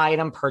every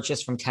item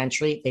purchased from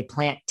Tentree, they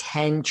plant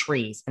 10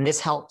 trees, and this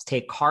helps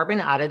take carbon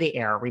out of the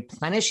air,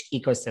 replenish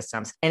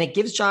ecosystems, and it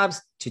gives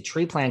jobs to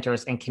tree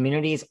planters and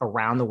communities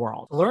around the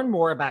world. Learn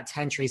more about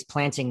Tentree's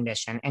planting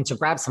mission and to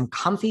grab some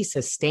comfy,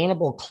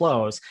 sustainable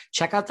clothes,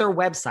 check out their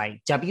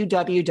website,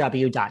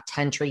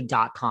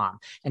 www.tentree.com.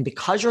 And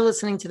because you're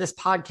listening to this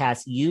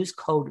podcast, use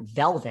code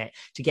VELVET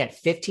to get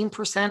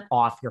 15%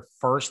 off your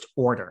first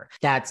order.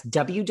 That's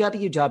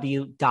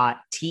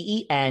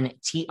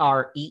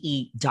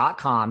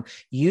www.tentree.com.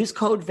 Use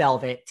code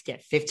VELVET to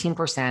get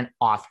 15%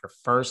 off your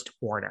first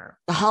order.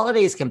 The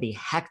holidays can be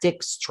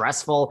hectic,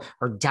 stressful,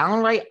 or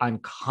downright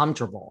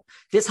uncomfortable.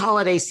 This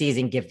holiday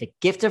season, give the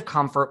gift of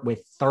comfort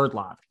with Third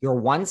Love, your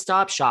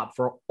one-stop shop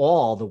for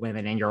all the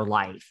women in your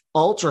life.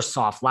 Ultra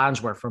soft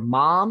loungewear for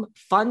mom,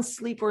 fun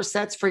sleepwear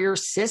sets for your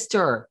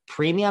sister,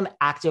 premium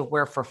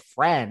activewear for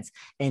friends,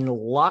 and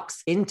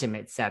luxe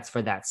intimate sets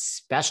for that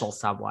special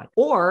someone.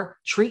 Or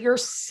treat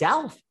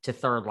yourself to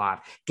Third Love.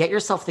 Get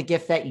yourself the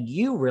gift that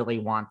you really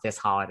want this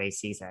holiday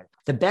season.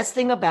 The best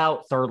thing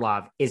about Third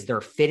Love is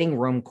their fitting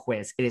room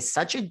quiz. It is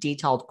such a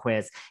detailed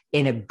quiz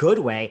in a good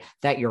way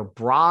that your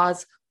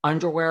bras,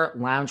 underwear,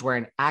 loungewear,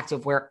 and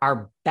activewear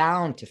are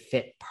bound to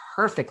fit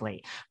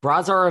perfectly.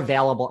 Bras are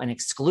available in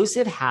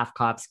exclusive half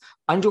cups.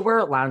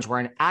 Underwear, loungewear,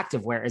 and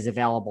activewear is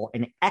available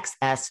in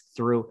XS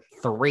through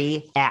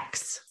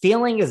 3X.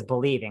 Feeling is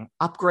believing.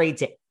 Upgrade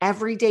to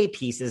everyday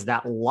pieces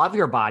that love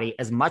your body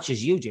as much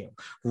as you do.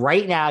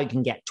 Right now, you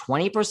can get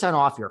 20%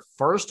 off your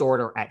first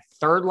order at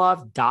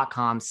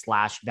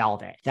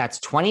thirdlove.com/velvet. That's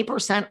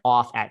 20%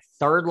 off at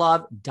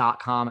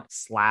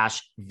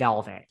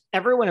thirdlove.com/velvet.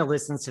 Everyone who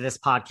listens to this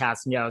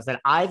podcast knows that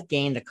I've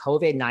gained the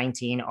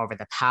COVID-19 over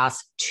the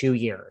past 2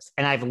 years,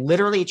 and I've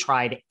literally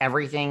tried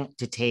everything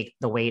to take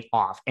the weight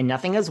off, and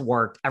nothing has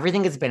worked.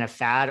 Everything has been a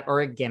fad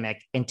or a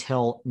gimmick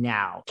until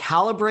now.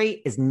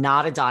 Calibrate is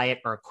not a diet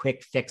or a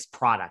quick fix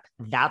product.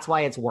 That's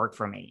why it's worked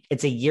for me.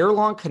 It's a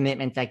year-long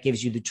commitment that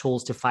gives you the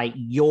tools to fight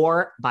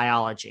your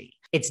biology.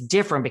 It's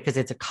different because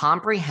it's a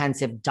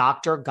comprehensive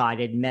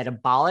doctor-guided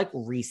metabolic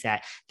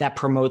reset that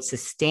promotes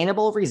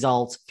sustainable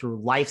results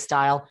through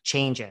lifestyle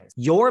changes.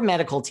 Your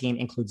medical team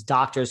includes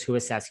doctors who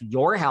assess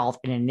your health,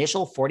 an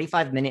initial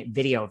 45-minute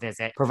video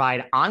visit,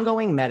 provide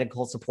ongoing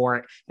medical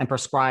support, and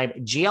prescribe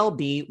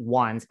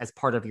GLP-1s as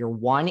part of your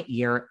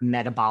 1-year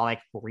metabolic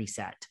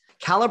reset.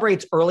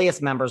 Calibrate's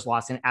earliest members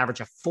lost an average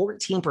of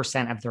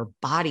 14% of their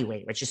body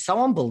weight, which is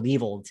so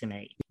unbelievable to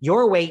me.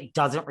 Your weight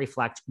doesn't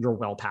reflect your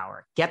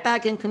willpower. Get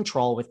back in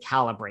control with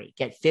Calibrate.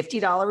 Get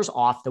 $50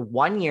 off the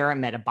 1-year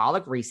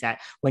metabolic reset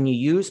when you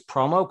use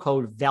promo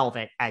code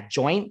VELVET at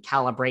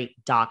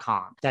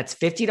joincalibrate.com. That's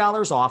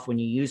 $50 off when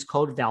you use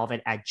code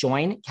VELVET at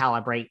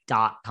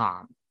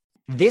joincalibrate.com.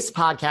 This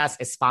podcast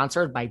is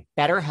sponsored by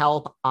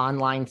BetterHelp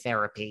Online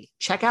Therapy.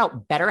 Check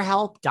out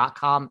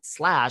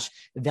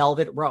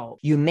betterhelp.com/velvetrope.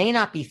 You may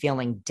not be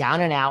feeling down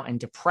and out and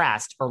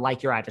depressed or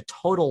like you're at a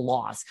total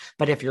loss,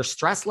 but if your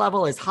stress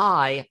level is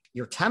high,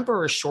 your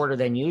temper is shorter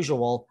than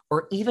usual,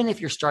 or even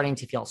if you're starting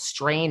to feel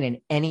strain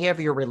in any of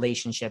your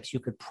relationships, you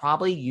could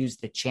probably use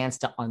the chance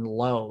to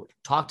unload.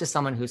 Talk to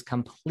someone who's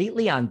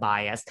completely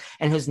unbiased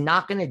and who's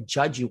not going to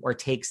judge you or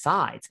take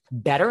sides.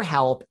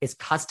 BetterHelp is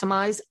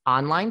customized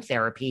online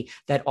therapy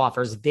that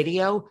offers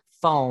video,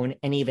 phone,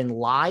 and even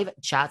live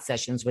chat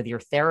sessions with your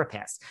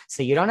therapist.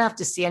 So you don't have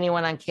to see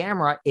anyone on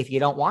camera if you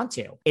don't want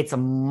to. It's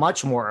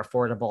much more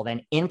affordable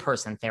than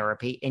in-person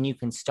therapy, and you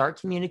can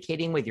start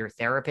communicating with your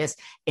therapist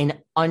in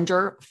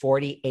under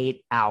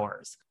 48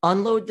 hours.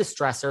 Unload the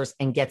stressors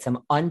and get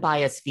some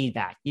unbiased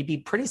feedback. You'd be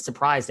pretty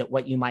surprised at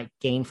what you might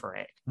gain for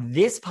it.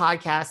 This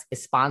podcast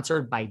is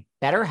sponsored by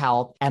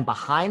BetterHelp, and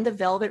Behind the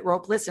Velvet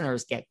Rope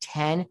listeners get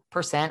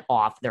 10%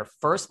 off their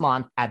first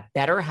month at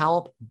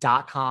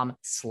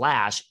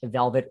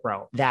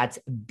betterhelp.com/velvetrope. That's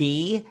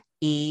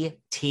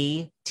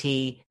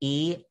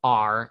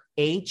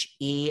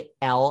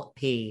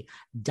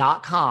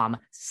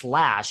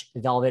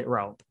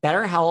BETTERHELP.com/velvetrope.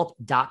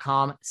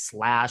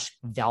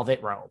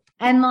 BetterHelp.com/velvetrope.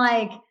 And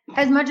like,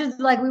 as much as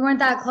like we weren't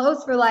that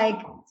close for like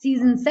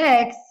season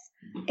 6,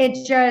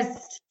 it's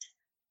just,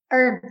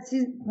 or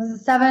was it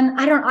 7?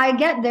 I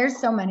get there's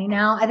so many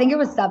now. I think it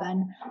was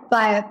 7,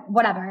 but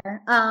whatever.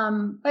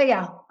 But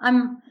yeah,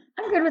 I'm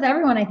good with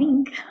everyone, I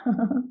think.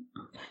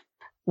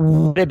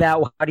 What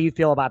about, how do you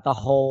feel about the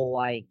whole,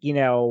 like, you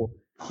know,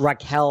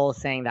 Raquel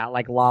saying that,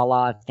 like,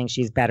 Lala thinks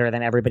she's better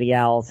than everybody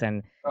else,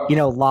 and, you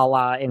know,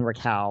 Lala and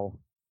Raquel?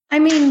 I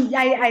mean,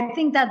 I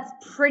think that's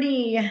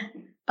pretty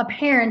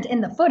apparent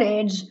in the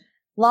footage.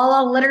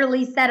 Lala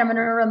literally said, I'm going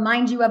to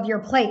remind you of your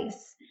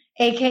place,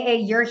 AKA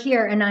you're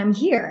here and I'm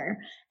here.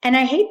 And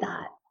I hate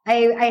that.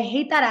 I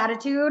hate that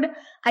attitude.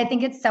 I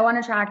think it's so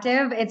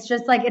unattractive. It's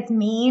just like, it's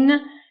mean,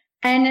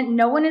 and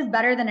no one is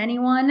better than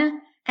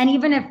anyone. And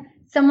even if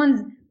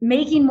someone's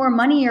making more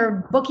money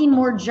or booking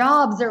more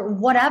jobs or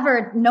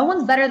whatever, no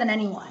one's better than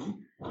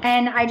anyone.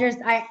 And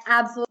I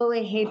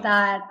absolutely hate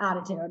that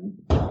attitude.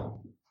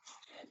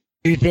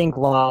 Do you think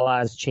Lala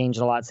has changed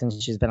a lot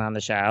since she's been on the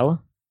show?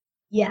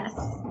 Yes.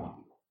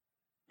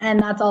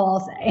 And that's all I'll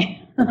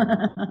say.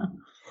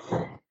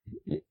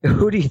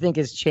 Who do you think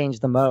has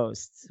changed the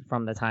most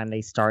from the time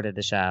they started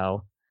the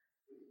show?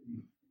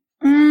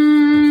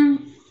 I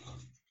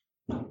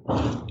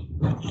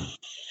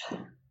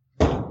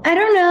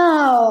don't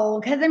know.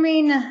 Because, I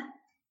mean,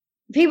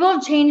 people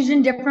have changed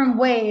in different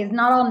ways,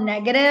 not all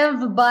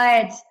negative,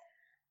 but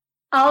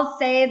I'll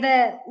say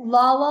that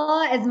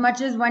Lala, as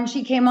much as when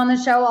she came on the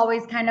show,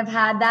 always kind of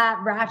had that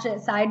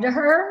ratchet side to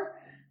her,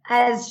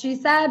 as she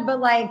said,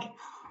 but like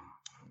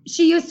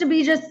she used to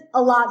be just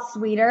a lot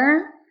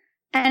sweeter.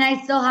 And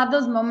I still have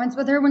those moments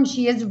with her when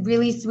she is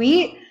really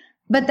sweet.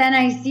 But then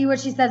I see what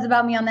she says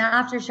about me on the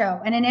after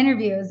show and in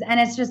interviews. And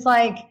it's just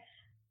like,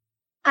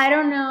 I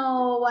don't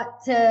know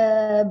what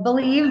to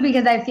believe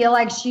because I feel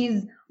like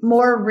she's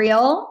more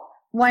real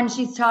when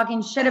she's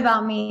talking shit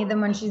about me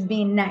than when she's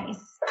being nice.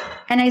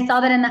 And I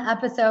saw that in the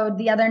episode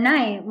the other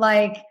night.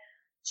 Like,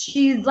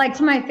 she's like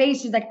to my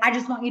face, she's like, I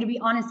just want you to be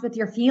honest with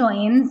your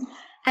feelings.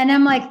 And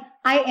I'm like,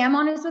 I am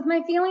honest with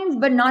my feelings,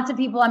 but not to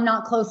people I'm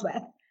not close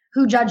with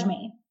who judge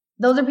me.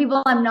 Those are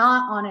people I'm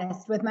not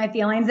honest with my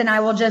feelings, and I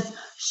will just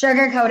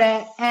sugarcoat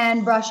it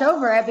and brush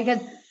over it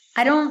because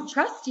I don't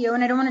trust you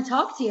and I don't want to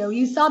talk to you.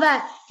 You saw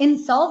that in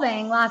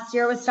Solving last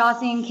year with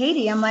Stassi and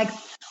Katie. I'm like,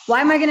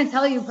 why am I going to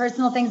tell you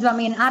personal things about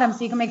me and Adam so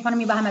you can make fun of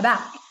me behind my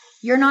back?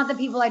 You're not the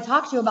people I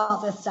talk to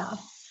about this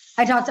stuff.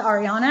 I talk to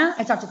Ariana.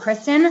 I talk to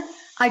Kristen.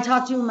 I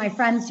talk to my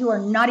friends who are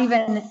not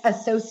even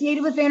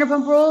associated with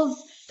Vanderpump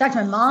Rules. I talk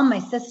to my mom, my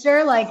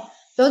sister. Like,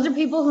 those are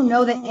people who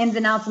know the ins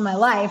and outs of my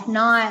life,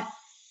 not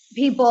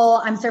people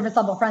I'm surface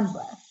level friends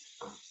with.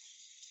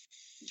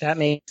 That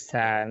makes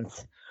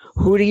sense.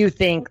 Who do you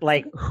think,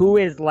 like, who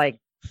is like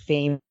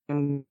fame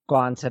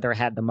gone to their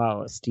head the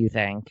most, do you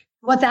think?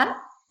 What's that?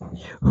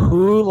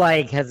 Who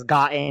like has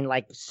gotten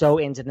like so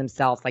into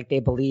themselves, like they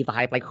believe the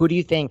hype? Like, who do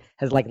you think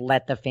has like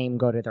let the fame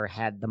go to their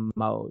head the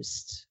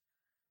most?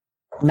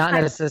 Not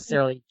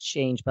necessarily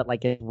change, but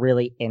like it's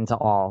really into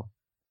all.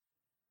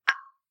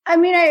 I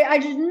mean, I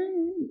just,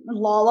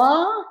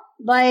 Lala,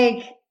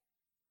 like,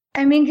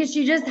 I mean, because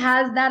she just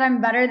has that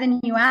I'm better than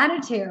you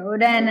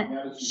attitude.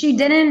 And she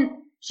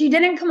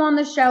didn't come on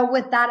the show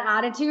with that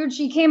attitude.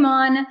 She came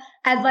on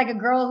as like a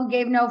girl who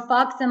gave no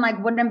fucks and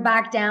like wouldn't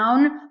back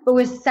down, but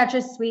was such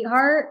a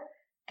sweetheart.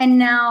 And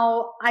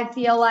now I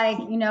feel like,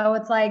 you know,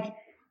 it's like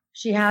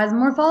she has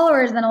more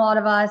followers than a lot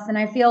of us. And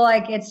I feel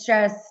like it's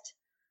just,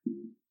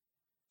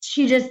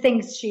 she just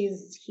thinks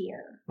she's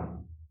here.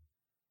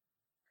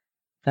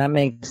 That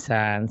makes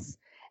sense.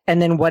 And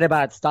then what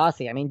about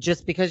Stassi? I mean,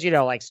 just because, you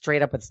know, like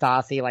straight up with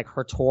Stassi, like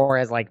her tour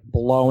is like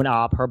blown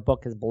up, her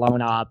book is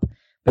blown up,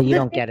 but you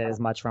don't get it as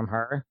much from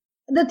her.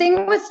 The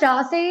thing with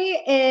Stassi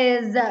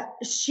is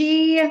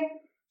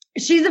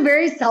she's a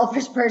very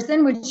selfish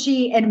person, which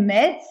she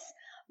admits,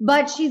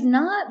 but she's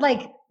not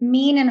like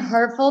mean and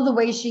hurtful the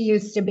way she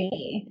used to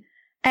be.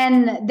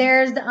 And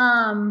there's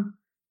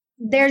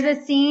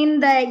a scene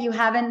that you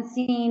haven't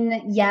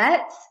seen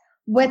yet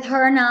with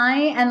her and I,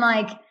 and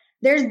like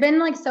there's been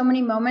like so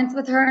many moments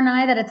with her and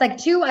I that it's like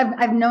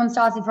I've known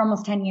Stassi for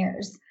almost 10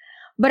 years,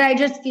 but I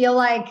just feel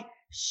like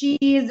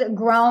she's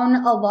grown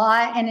a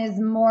lot and is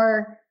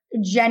more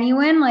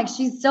genuine. Like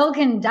she still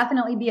can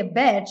definitely be a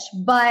bitch,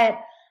 but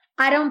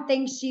I don't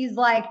think she's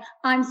like,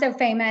 I'm so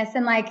famous.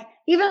 And like,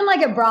 even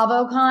like at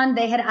BravoCon,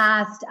 they had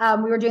asked,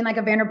 we were doing like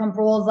a Vanderpump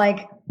Rules,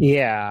 like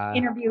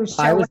interview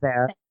show. I was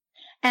there.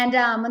 And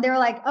they were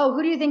like, oh,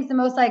 who do you think's the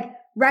most like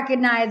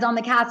recognized on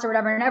the cast or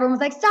whatever? And everyone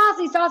was like,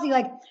 Stassi.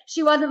 Like,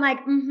 she wasn't like,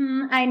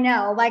 I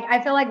know. Like,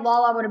 I feel like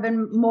Lala would have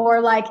been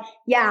more like,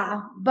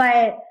 yeah.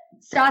 But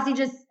Stassi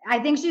just, I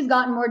think she's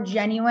gotten more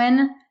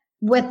genuine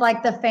with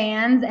like the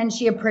fans and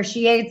she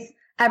appreciates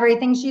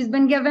everything she's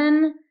been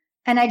given.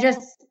 And I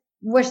just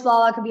wish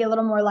Lala could be a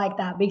little more like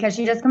that because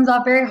she just comes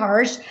off very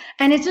harsh.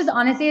 And it's just,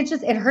 honestly,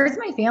 it hurts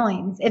my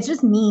feelings. It's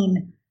just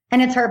mean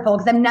and it's hurtful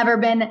because I've never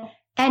been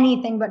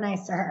anything but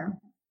nice to her.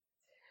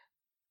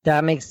 Do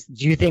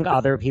you think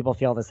other people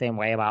feel the same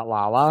way about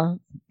Lala?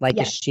 Like,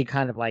 yes. Is she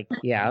kind of like,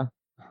 yeah?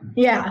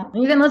 Yeah.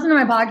 You can listen to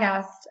my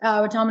podcast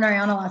with Tom and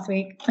Ariana last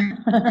week.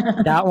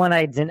 That one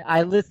I didn't.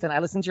 I listen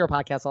to your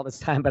podcast all this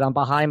time, but I'm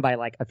behind by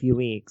like a few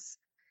weeks.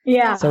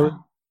 Yeah. So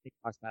he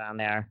talks about it on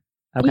there.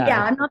 Okay.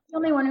 Yeah, I'm not the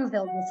only one who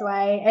feels this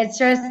way. It's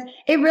just,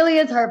 it really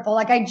is hurtful.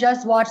 Like, I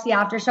just watched the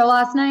after show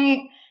last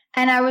night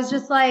and I was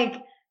just like,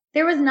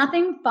 there was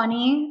nothing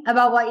funny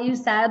about what you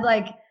said.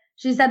 Like,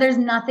 she said there's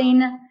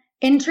nothing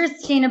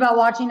interesting about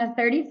watching a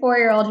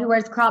 34-year-old who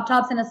wears crop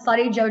tops and a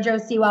slutty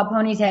JoJo Siwa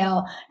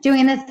ponytail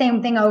doing the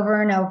same thing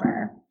over and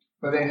over.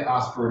 But then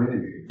asked for an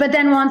interview. But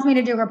then wants me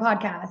to do her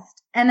podcast.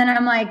 And then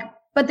I'm like,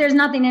 but there's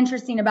nothing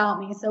interesting about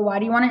me. So why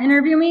do you want to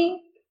interview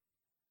me?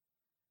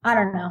 I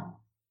don't know.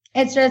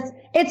 It's just,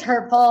 it's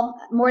hurtful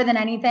more than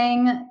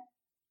anything.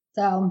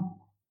 So,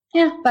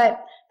 yeah,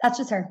 but that's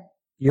just her.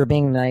 You're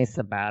being nice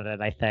about it,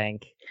 I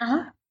think.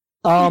 Uh-huh.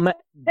 Do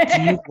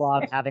you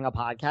love having a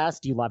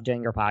podcast? Do you love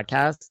doing your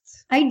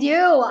podcasts? I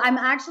do.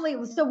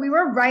 So we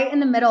were right in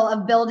the middle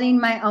of building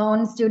my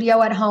own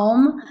studio at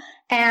home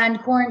and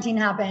quarantine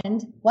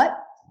happened. What?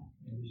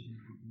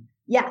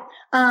 Yeah.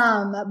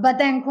 But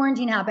then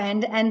quarantine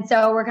happened. And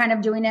so we're kind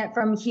of doing it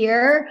from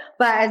here.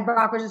 But as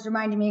Brock was just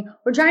reminding me,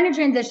 we're trying to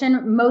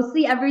transition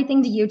mostly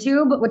everything to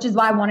YouTube, which is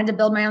why I wanted to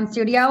build my own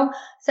studio.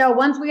 So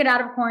once we get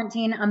out of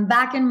quarantine, I'm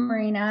back in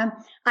Marina.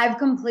 I've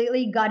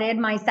completely gutted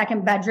my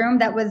second bedroom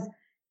that was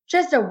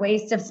just a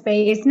waste of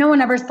space. No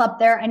one ever slept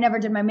there. I never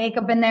did my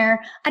makeup in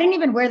there. I didn't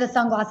even wear the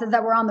sunglasses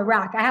that were on the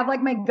rack. I have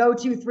like my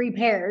go-to 3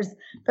 pairs.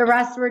 The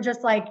rest were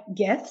just like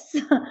gifts.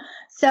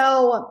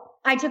 So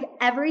I took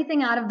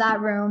everything out of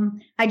that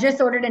room. I just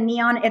ordered a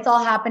neon "It's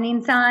All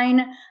Happening" sign.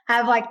 I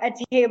have like a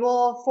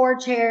table, 4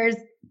 chairs,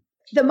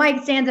 the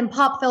mic stands and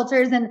pop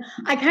filters. And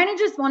I kind of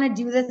just want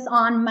to do this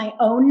on my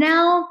own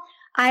now.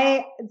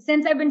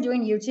 Since I've been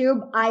doing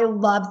YouTube, I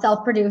love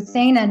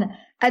self-producing. And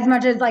as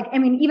much as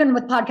even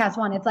with Podcast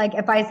One, it's like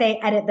if I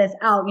say edit this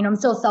out, I'm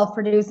still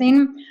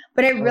self-producing,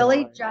 but I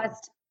really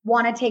just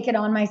want to take it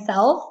on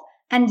myself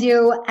and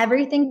do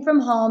everything from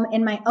home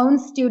in my own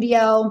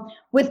studio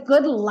with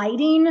good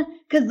lighting,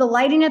 because the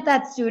lighting at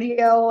that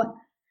studio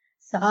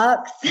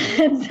sucks.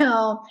 And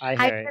so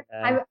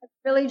I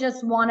really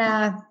just want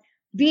to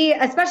be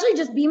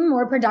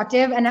more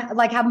productive and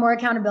like have more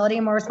accountability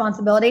and more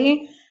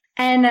responsibility,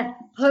 and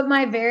put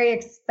my very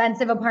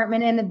expensive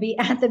apartment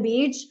at the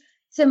beach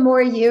to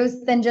more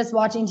use than just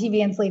watching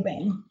TV and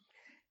sleeping.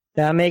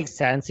 That makes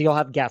sense. You'll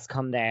have guests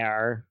come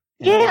there.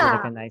 Yeah.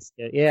 Like a nice,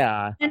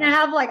 yeah. And I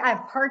have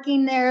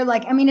parking there.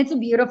 It's a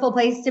beautiful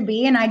place to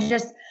be. And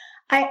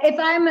if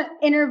I'm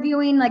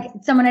interviewing like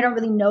someone I don't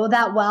really know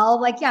that well,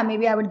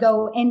 maybe I would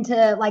go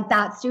into like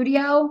that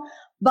studio.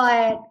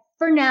 But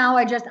for now,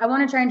 I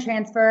want to try and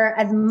transfer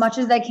as much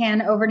as I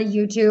can over to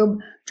YouTube,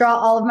 draw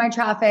all of my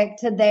traffic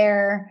to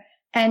there,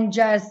 and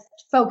just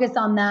focus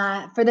on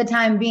that for the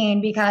time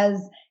being,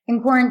 because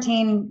in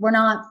quarantine, we're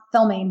not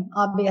filming,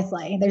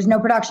 obviously. There's no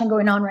production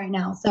going on right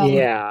now. So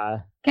yeah,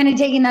 kind of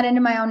taking that into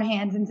my own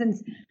hands. And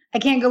since I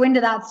can't go into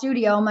that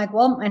studio, I'm like,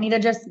 well, I need to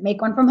just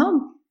make one from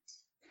home.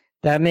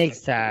 That makes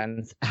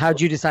sense.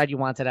 How'd you decide you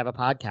wanted to have a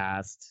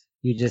podcast?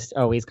 You just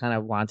always kind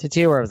of wanted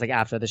to, or it was like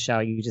after the show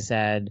you just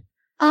said?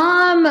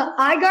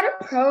 I got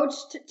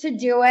approached to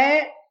do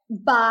it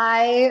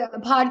by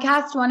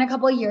Podcast One a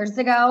couple of years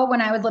ago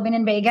when I was living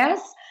in Vegas.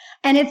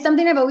 And it's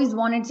something I've always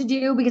wanted to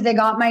do because I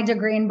got my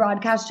degree in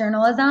broadcast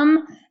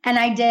journalism and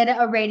I did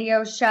a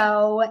radio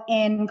show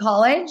in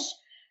college.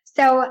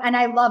 So, and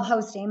I love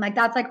hosting. Like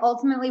that's like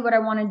ultimately what I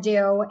want to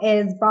do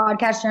is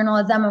broadcast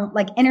journalism,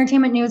 like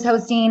entertainment news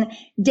hosting,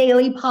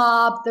 Daily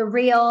Pop, The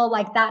Real,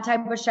 like that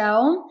type of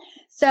show.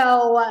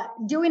 So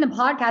doing the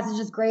podcast is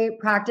just great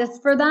practice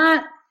for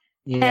that.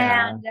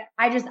 Yeah. And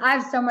I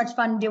have so much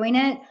fun doing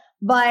it,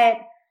 but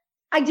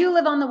I do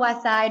live on the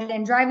west side,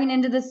 and driving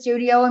into the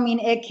studio,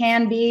 it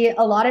can be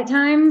a lot at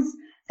times,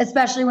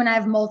 especially when I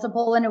have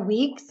multiple in a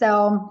week.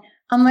 So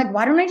I'm like,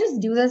 why don't I just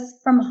do this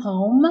from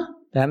home?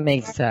 That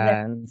makes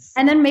sense.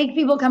 And then make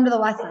people come to the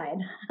west side.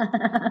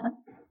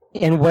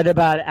 And what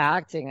about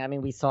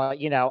acting? We saw,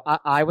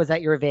 I was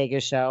at your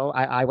Vegas show.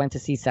 I went to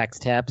see Sex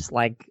Tips.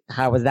 Like,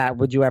 how was that?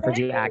 Would you ever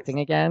do acting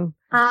again?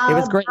 It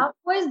was great. That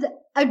was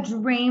a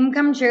dream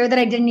come true that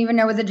I didn't even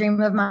know was a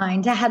dream of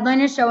mine. To headline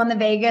a show on the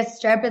Vegas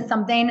Strip is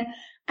something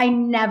I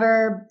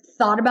never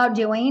thought about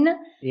doing.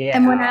 Yeah.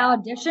 And when I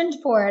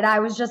auditioned for it, I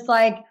was just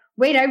like,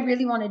 wait, I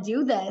really want to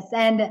do this.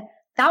 And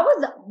that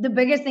was the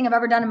biggest thing I've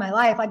ever done in my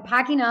life. Like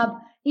packing up,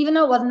 even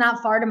though it wasn't that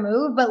far to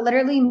move, but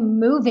literally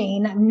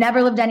moving. I've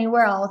never lived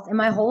anywhere else in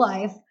my whole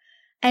life.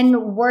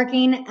 And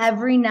working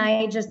every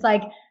night, just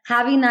like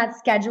having that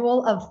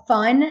schedule of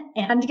fun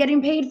and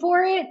getting paid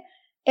for it.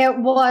 It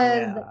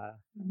was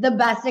the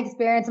best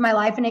experience of my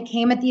life. And it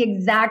came at the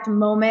exact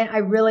moment I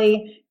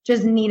really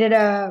just needed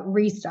a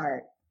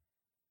restart.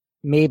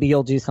 Maybe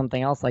you'll do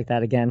something else like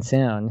that again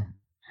soon.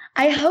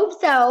 I hope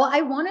so.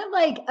 I want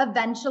to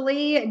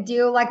eventually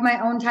do my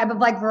own type of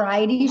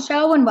variety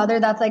show, and whether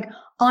that's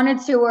on a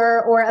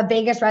tour or a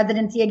Vegas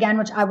residency again,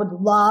 which I would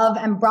love.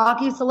 And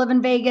Brock used to live in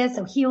Vegas,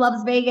 so he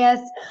loves Vegas.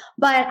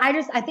 But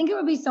I think it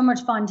would be so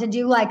much fun to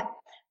do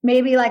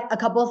maybe a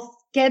couple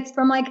skits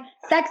from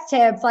Sex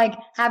Tips,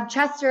 have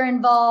Chester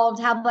involved,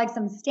 have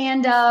some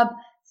stand up,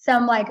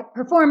 some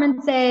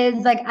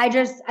performances.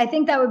 I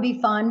think that would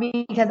be fun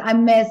because I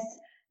miss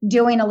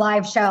doing a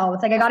live show.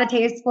 It's I got a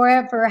taste for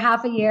it for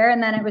half a year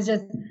and then it was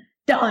just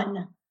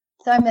done.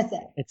 So I miss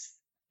it.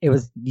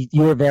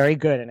 You were very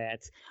good in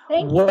it.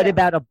 Thank you. What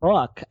about a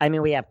book?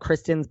 We have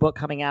Kristen's book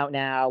coming out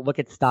now. Look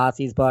at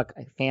Stassi's book,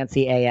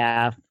 Fancy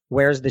AF.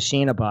 Where's the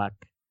Scheana book?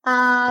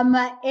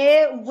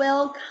 It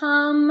will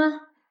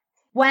come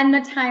when the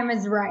time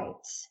is right,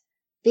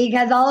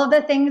 because all of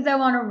the things I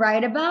want to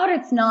write about,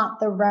 it's not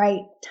the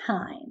right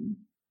time.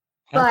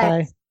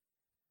 Okay. But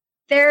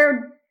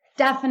there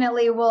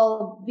definitely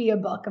will be a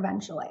book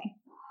eventually.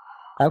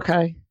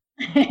 Okay.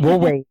 We'll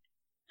wait.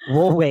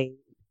 We'll wait.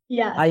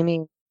 Yeah.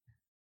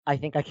 I I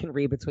think I can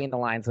read between the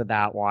lines with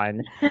that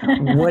one.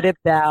 What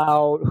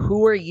about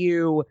who are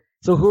you,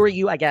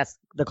 I guess,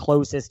 the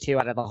closest to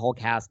out of the whole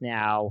cast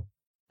now,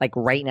 like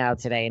right now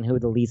today, and who are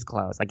the least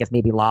close? I guess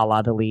maybe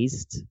Lala the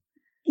least.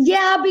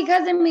 Yeah,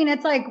 because I mean,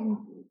 it's like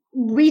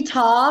we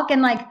talk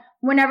and like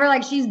whenever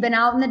like she's been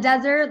out in the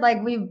desert,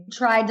 like we've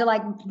tried to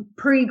like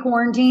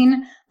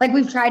pre-quarantine, like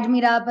we've tried to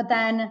meet up, but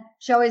then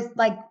she always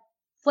like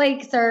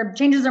flakes or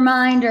changes her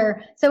mind,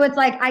 or so it's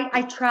like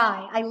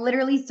I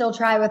literally still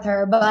try with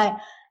her, but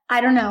I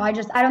don't know. I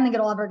don't think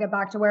it'll ever get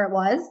back to where it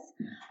was.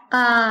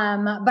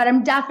 But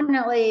I'm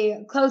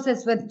definitely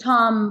closest with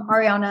Tom,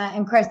 Ariana,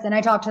 and Kristen.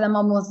 I talk to them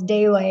almost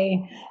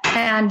daily,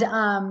 and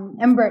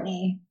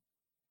Brittany.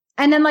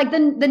 And then like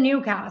the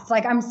new cast,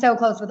 like I'm so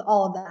close with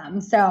all of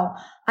them. So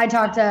I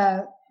talk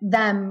to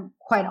them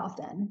quite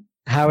often.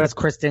 How is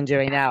Kristen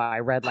doing now? I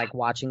read like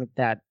watching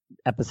that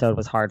episode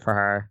was hard for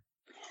her.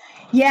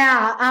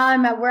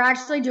 Yeah. We're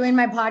actually doing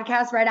my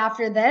podcast right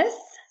after this.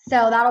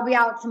 So that'll be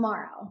out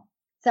tomorrow.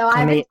 So I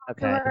haven't talked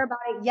to her about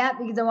it yet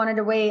because I wanted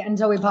to wait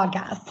until we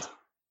podcast.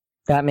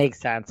 That makes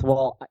sense.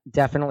 Well,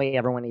 definitely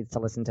everyone needs to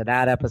listen to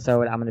that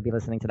episode. I'm going to be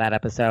listening to that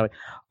episode.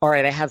 All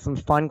right. I have some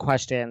fun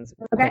questions.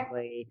 Okay.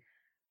 Quickly.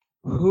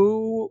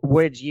 Who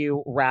would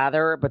you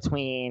rather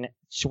between,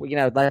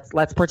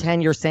 let's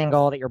pretend you're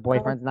single, that your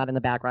boyfriend's not in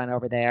the background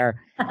over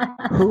there.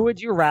 Who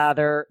would you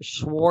rather,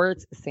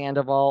 Schwartz,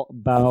 Sandoval,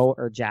 Beau,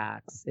 or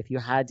Jax, if you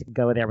had to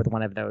go there with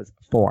one of those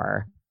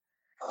four?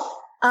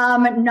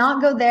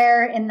 Not go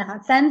there in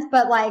that sense,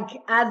 but like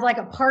as like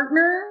a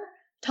partner,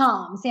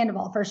 Tom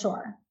Sandoval for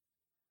sure.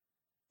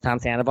 Tom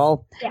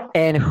Sandoval? Yeah.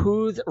 And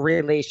whose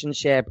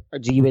relationship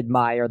do you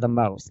admire the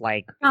most?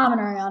 Like Tom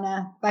and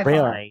Ariana by really?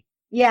 far.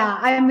 Yeah,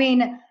 I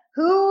mean,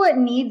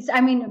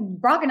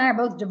 Brock and I are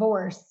both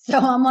divorced. So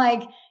I'm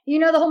like,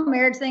 the whole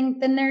marriage thing,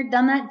 been there,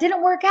 done that,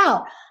 didn't work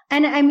out.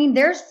 And I mean,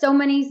 there's so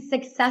many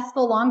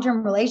successful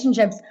long-term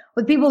relationships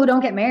with people who don't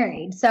get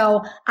married.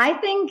 So I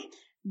think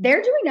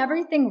they're doing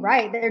everything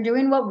right. They're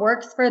doing what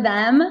works for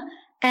them,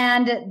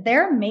 and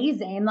they're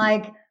amazing.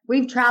 Like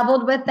we've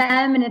traveled with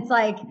them, and it's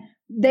like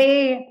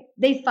they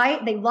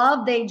fight, they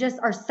love, they just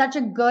are such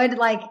a good,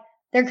 like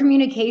their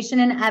communication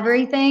and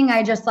everything.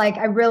 I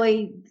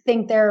really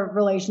think their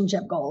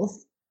relationship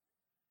goals.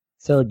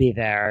 So it'd be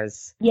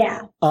theirs.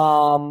 Yeah.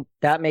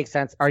 That makes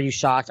sense. Are you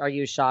shocked? Are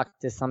you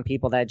shocked to some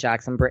people that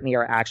Jax and Brittany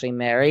are actually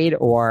married,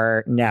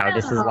 or no?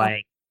 This is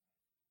like,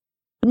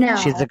 no,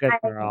 she's a good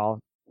girl.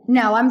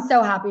 No, I'm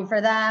so happy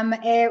for them.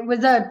 It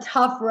was a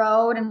tough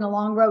road and a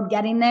long road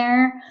getting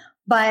there,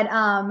 but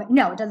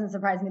no, it doesn't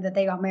surprise me that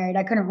they got married.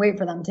 I couldn't wait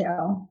for them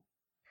to.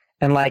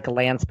 And like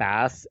Lance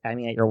Bass, at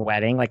your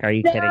wedding, like, are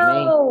you kidding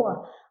me?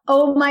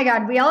 Oh my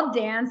God. We all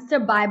danced to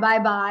Bye Bye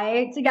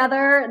Bye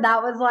together.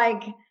 That was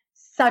like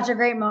such a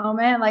great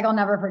moment. Like, I'll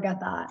never forget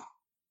that.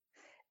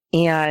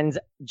 And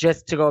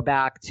just to go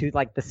back to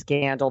like the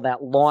scandal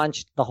that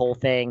launched the whole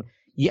thing,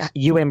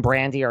 you and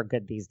Brandy are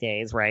good these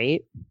days,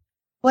 right?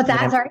 What's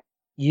that? Sorry?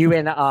 You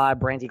and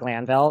Brandy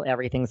Glanville,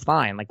 everything's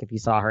fine. Like if you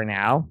saw her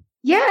now.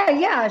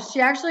 Yeah. She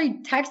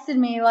actually texted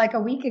me like a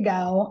week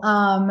ago.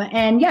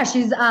 And yeah,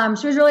 she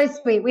was really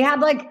sweet. We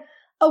had like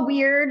a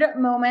weird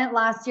moment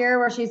last year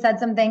where she said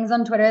some things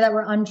on Twitter that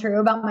were untrue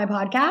about my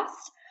podcast.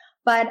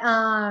 But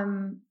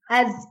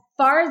as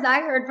far as I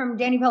heard from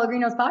Danny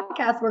Pellegrino's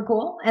podcast, we're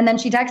cool. And then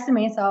she texted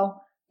me. So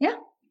yeah,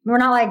 we're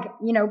not like,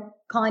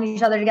 calling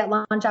each other to get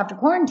lunch after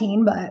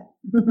quarantine, but.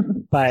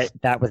 But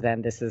that was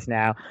then, this is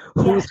now.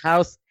 Whose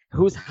house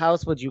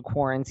would you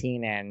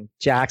quarantine in?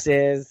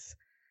 Jax's,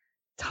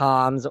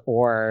 Tom's,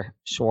 or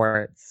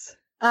Schwartz?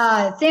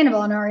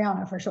 Sandoval and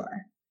Ariana for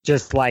sure.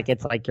 Just like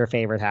it's like your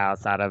favorite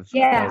house out of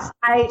those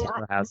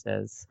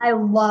houses. I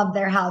love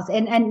their house,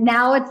 and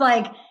now it's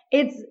like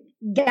it's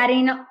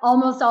getting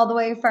almost all the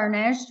way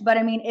furnished. But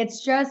I mean,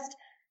 it's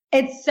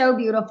so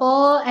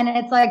beautiful, and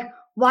it's like,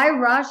 why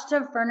rush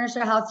to furnish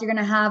a house you're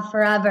gonna have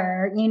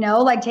forever?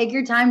 Like take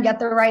your time, get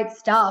the right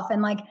stuff,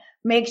 and like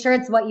make sure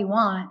it's what you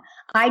want.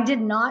 I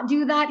did not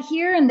do that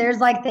here, and there's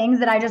like things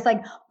that I just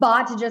like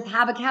bought to just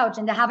have a couch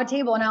and to have a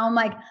table, and now I'm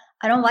like,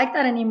 I don't like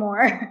that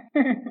anymore.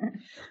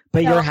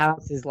 But your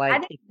house is like, I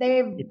think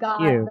they've got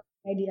the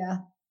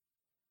idea.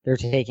 They're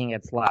taking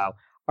it slow.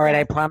 All right,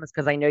 I promise,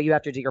 because I know you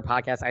have to do your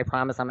podcast. I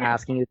promise I'm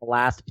asking you the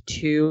last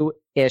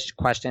 2-ish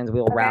questions.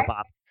 We'll wrap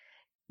up.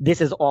 This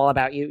is all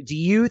about you. Do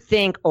you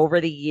think over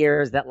the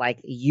years that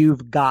like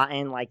you've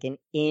gotten like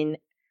an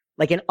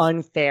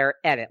unfair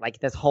edit, like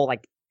this whole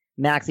like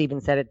Max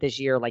even said it this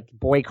year, like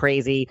boy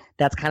crazy.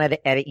 That's kind of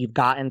the edit you've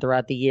gotten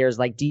throughout the years.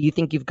 Like, do you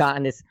think you've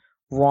gotten this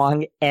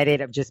wrong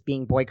edit of just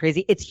being boy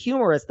crazy? It's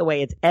humorous the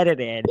way it's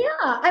edited. Yeah,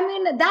 I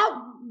mean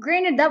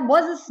that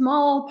was a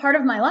small part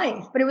of my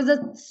life, but it was a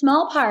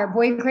small part.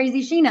 Boy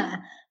crazy Sheena.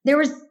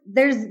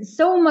 There's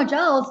so much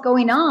else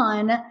going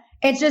on.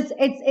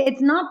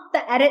 It's not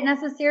the edit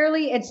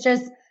necessarily.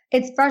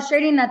 It's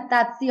frustrating that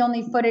that's the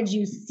only footage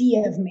you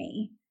see of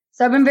me.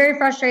 So I've been very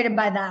frustrated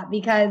by that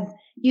because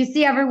you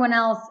see everyone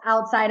else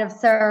outside of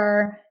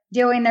SUR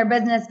doing their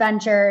business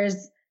ventures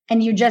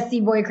and you just see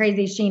Boy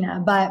Crazy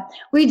Sheena. But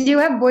we do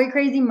have Boy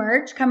Crazy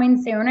merch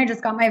coming soon. I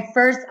just got my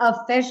first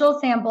official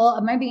sample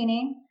of my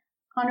beanie.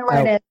 I don't know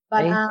what it is,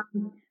 but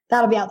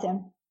that'll be out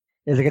soon.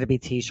 Is it going to be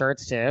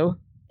t-shirts too?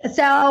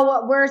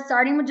 So we're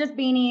starting with just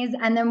beanies,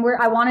 and then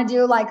I want to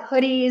do like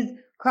hoodies,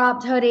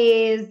 crop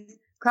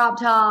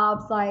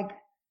tops, like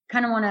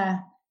kind of want to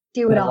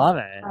do it all. I love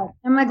it.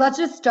 I'm like, let's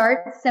just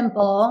start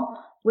simple.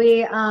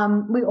 We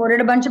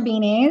ordered a bunch of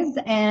beanies,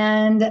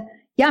 and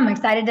yeah, I'm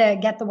excited to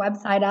get the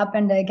website up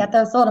and to get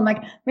those sold. I'm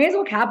like, may as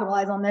well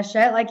capitalize on this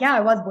shit. Like, yeah, I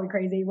was Boy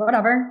Crazy,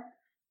 whatever.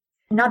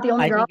 Not the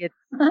only girl.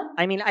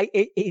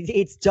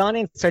 It's done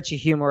in such a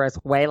humorous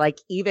way. Like,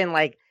 even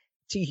like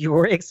to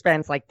your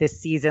expense, like this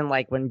season,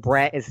 like when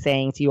Brett is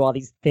saying to you all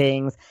these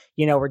things,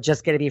 you know, we're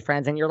just going to be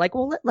friends. And you're like,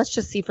 well, let's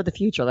just see for the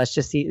future. Let's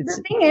just see.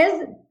 The thing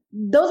is,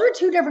 those were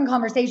two different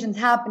conversations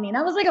happening.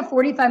 That was like a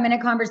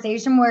 45-minute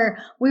conversation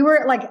where we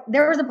were like,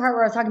 there was a part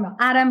where I was talking about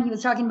Adam. He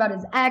was talking about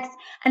his ex.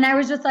 And I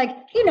was just like,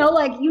 you know,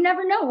 like you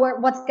never know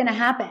what's going to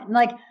happen.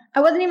 Like,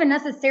 I wasn't even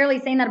necessarily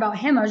saying that about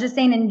him. I was just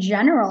saying in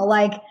general,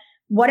 like,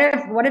 what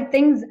if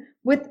things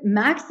with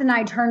Max and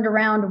I turned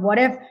around? What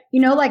if,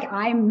 you know, like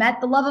I met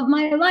the love of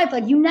my life?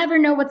 Like, you never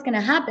know what's going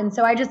to happen.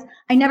 So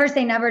I never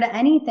say never to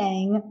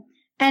anything.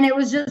 And it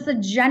was just a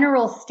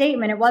general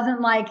statement. It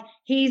wasn't like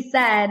he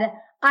said,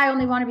 I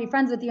only want to be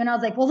friends with you. And I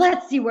was like, well,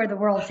 let's see where the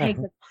world takes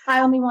us.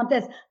 I only want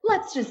this.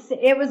 Let's just see.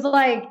 It was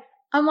like,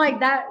 I'm like,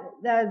 that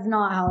is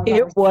not how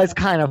it was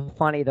kind of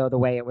funny though, the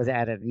way it was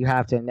edited. You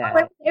have to admit.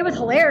 It was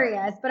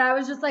hilarious, but I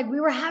was just like, we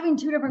were having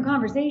two different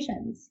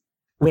conversations.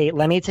 Wait,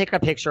 let me take a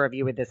picture of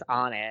you with this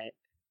on it.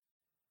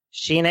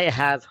 Sheena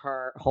has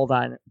her, hold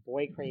on,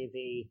 Boy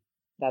Crazy.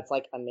 That's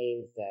like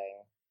amazing.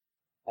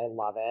 I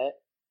love it.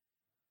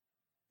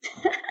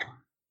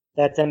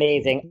 That's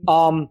amazing.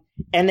 And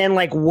then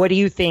like, what do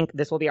you think,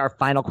 this will be our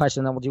final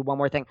question, then we'll do one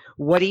more thing.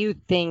 What do you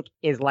think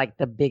is like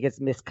the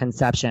biggest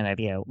misconception of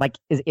you? Like,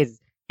 is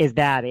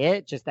that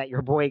it? Just that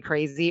you're Boy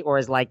Crazy? Or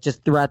is like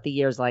just throughout the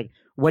years, like,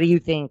 what do you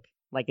think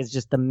like is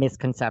just the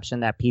misconception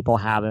that people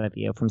have of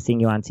you from seeing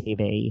you on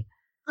TV?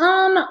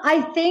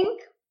 I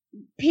think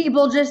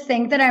people just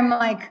think that I'm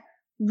like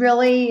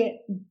really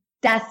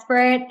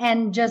desperate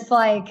and just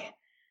like,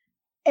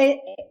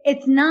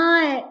 it's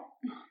not,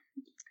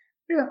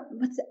 I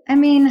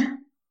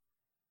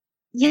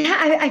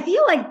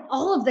feel like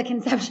all of the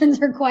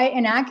conceptions are quite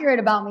inaccurate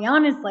about me,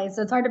 honestly.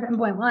 So it's hard to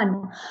pinpoint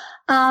one.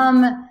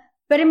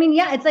 But I mean,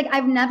 yeah, it's like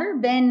I've never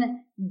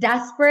been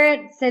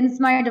desperate since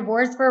my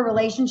divorce for a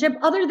relationship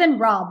other than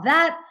Rob.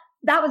 That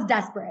was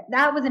desperate.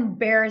 That was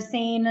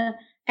embarrassing.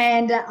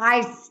 And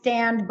I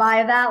stand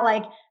by that.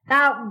 Like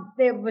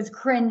it was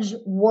cringe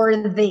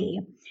worthy.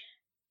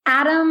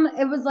 Adam,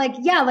 it was like,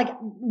 yeah, like,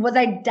 was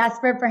I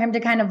desperate for him to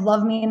kind of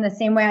love me in the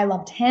same way I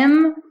loved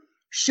him?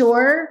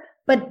 Sure.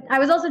 But I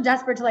was also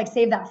desperate to like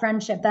save that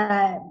friendship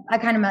that I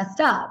kind of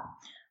messed up.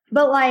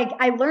 But like,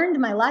 I learned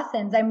my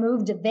lessons. I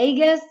moved to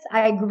Vegas.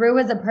 I grew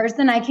as a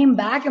person. I came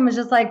back and was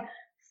just like,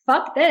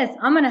 fuck this.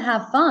 I'm going to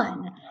have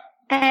fun.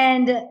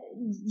 And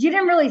you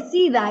didn't really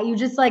see that. You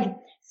just like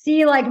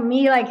see like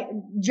me like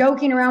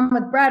joking around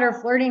with Brett or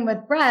flirting with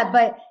Brett,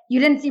 but you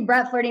didn't see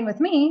Brett flirting with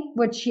me,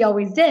 which he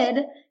always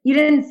did. You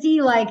didn't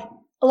see like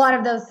a lot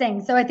of those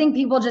things. So I think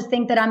people just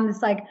think that I'm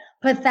this like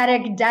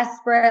pathetic,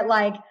 desperate,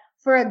 like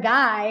for a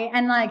guy.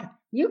 And like,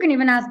 you can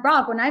even ask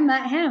Brock, when I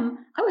met him,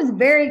 I was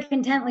very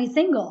contently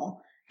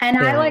single. And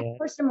I like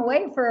pushed him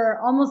away for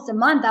almost a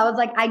month. I was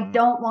like, I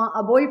don't want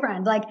a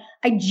boyfriend. Like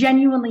I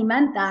genuinely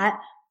meant that,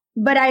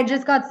 but I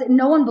just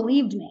no one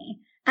believed me.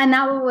 And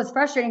that was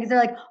frustrating because they're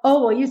like,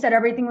 oh, well, you said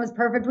everything was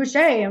perfect with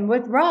Shay and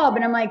with Rob.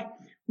 And I'm like,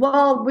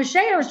 well, with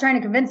Shay, I was trying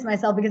to convince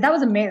myself because that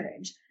was a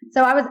marriage.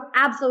 So I was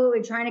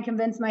absolutely trying to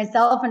convince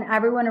myself and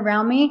everyone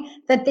around me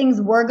that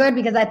things were good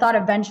because I thought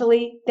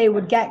eventually they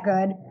would get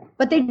good,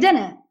 but they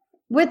didn't.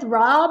 With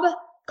Rob,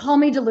 call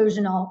me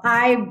delusional.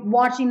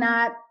 Watching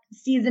that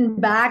season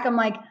back, I'm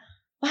like,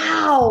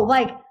 wow,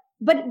 like,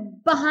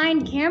 but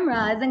behind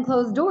cameras and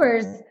closed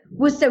doors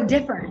was so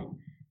different.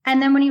 And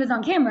then when he was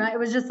on camera, it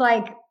was just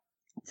like,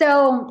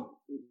 so,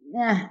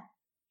 yeah.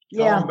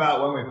 Tell me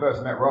about when we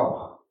first met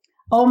Rob.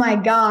 Oh my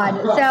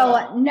God.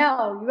 So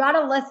no, you got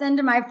to listen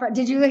to my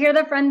did you hear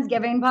the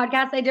Friendsgiving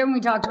podcast I did when we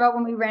talked about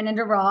when we ran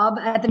into Rob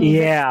at the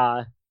music?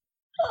 Yeah.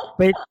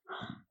 But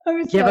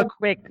give a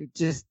quick,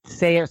 just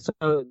say it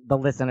so the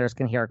listeners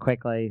can hear it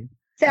quickly.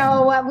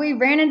 So we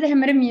ran into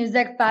him at a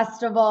music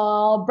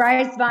festival.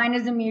 Bryce Vine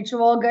is a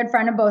mutual good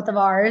friend of both of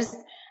ours.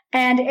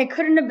 And it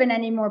couldn't have been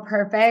any more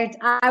perfect.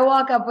 I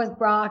walk up with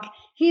Brock.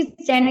 He's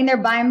standing there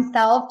by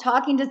himself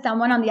talking to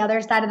someone on the other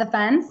side of the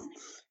fence.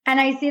 And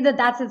I see that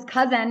that's his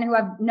cousin who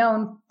I've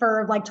known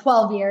for like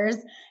 12 years.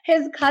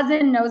 His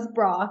cousin knows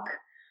Brock.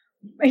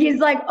 He's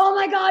like, oh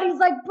my God, he's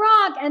like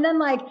Brock. And then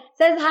like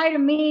says hi to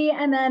me.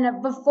 And then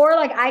before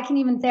like I can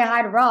even say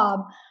hi to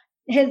Rob,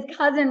 his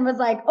cousin was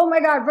like, oh my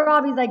God,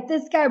 Rob. He's like,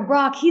 this guy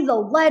Brock, he's a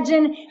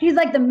legend. He's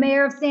like the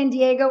mayor of San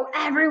Diego.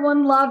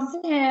 Everyone loves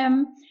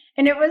him.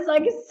 And it was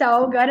like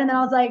so good. And then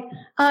I was like,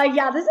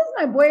 yeah, this is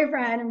my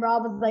boyfriend. And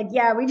Rob was like,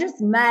 yeah, we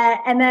just met.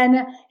 And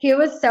then he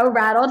was so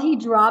rattled. He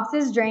drops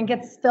his drink.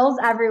 It spills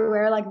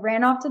everywhere, like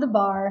ran off to the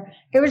bar.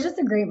 It was just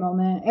a great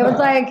moment. It was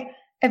like,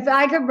 if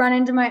I could run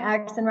into my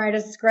ex and write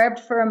a script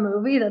for a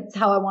movie, that's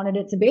how I wanted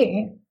it to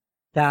be.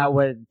 That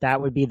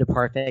would be the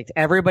perfect.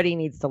 Everybody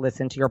needs to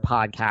listen to your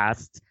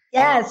podcast.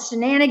 Yes,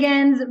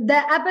 Shenanigans.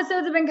 The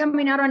episodes have been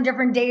coming out on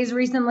different days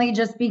recently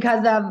just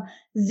because of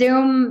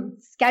Zoom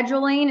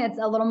scheduling. It's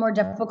a little more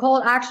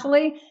difficult,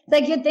 actually. It's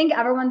like you'd think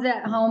everyone's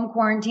at home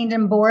quarantined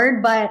and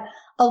bored, but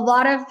a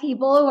lot of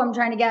people who I'm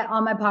trying to get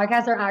on my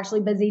podcast are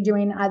actually busy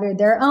doing either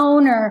their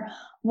own or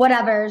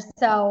whatever.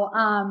 So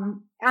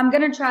I'm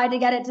going to try to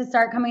get it to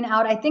start coming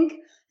out. I think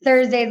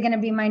Thursday is going to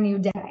be my new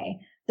day.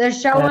 The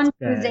show on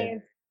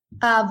Tuesdays,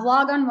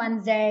 vlog on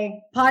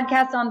Wednesday,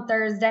 podcast on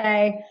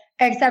Thursday.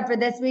 Except for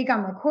this week,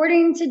 I'm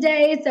recording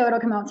today, so it'll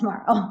come out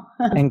tomorrow.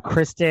 And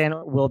Kristen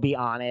will be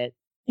on it.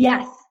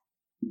 Yes.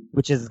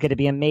 Which is going to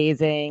be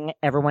amazing.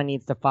 Everyone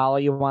needs to follow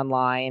you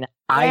online. Yeah.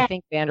 I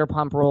think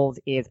Vanderpump Rules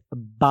is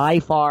by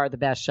far the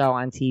best show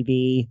on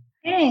TV.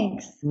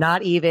 Thanks.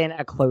 Not even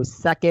a close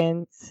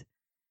second.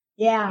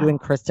 Yeah. You and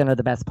Kristen are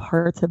the best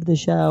parts of the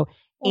show.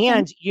 Okay.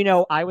 And,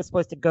 I was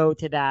supposed to go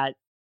to that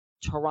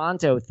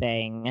Toronto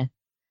thing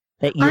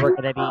that you were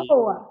going to be...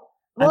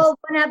 Well,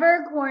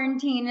 whenever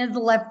quarantine is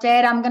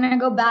lifted, I'm going to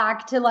go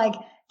back to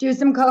do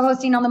some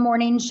co-hosting on the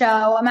morning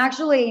show. I'm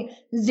actually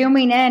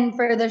zooming in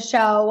for the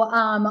show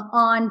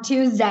on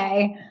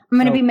Tuesday. I'm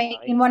going to be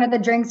making one of the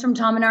drinks from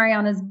Tom and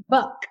Ariana's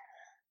book.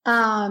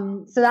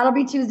 So that'll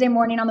be Tuesday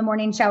morning on the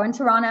morning show in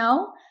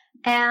Toronto.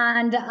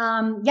 And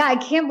I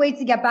can't wait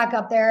to get back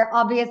up there,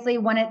 obviously,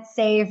 when it's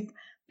safe,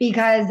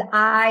 because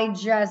that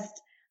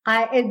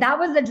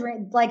was a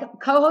dream,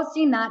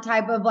 co-hosting that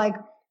type of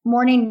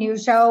morning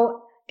news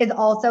show is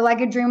also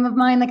a dream of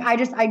mine.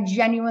 I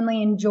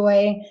genuinely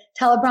enjoy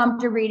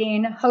teleprompter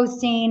reading,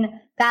 hosting,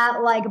 that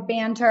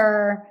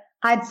banter.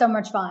 I had so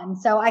much fun.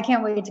 So I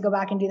can't wait to go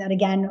back and do that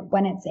again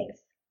when it's safe.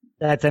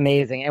 That's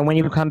amazing. And when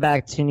you come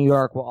back to New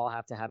York, we'll all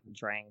have to have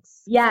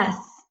drinks. Yes.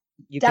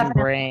 You can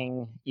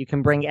bring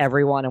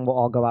everyone and we'll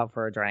all go out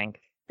for a drink.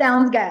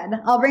 Sounds good.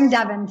 I'll bring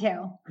Devin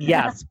too.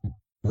 Yes,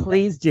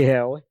 please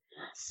do.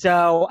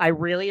 So I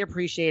really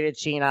appreciate it,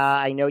 Scheana.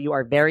 I know you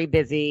are very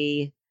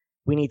busy.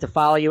 We need to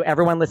follow you.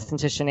 Everyone listen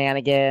to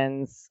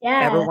Shenanigans.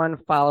 Yeah. Everyone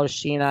follow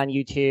Scheana on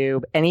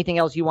YouTube. Anything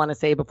else you want to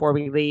say before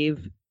we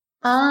leave?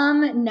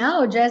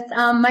 No, just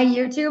my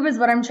YouTube is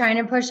what I'm trying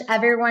to push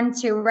everyone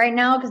to right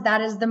now, because that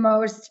is the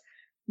most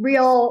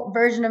real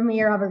version of me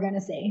you're ever going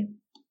to see.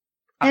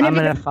 And I'm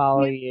going to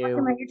follow you.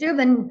 On my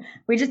YouTube, and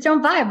we just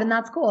don't vibe, and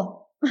that's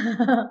cool.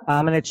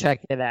 I'm going to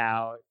check it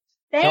out.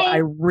 Thanks. So I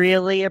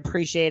really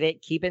appreciate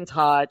it. Keep in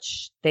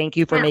touch. Thank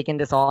you for making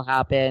this all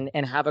happen,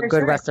 and have a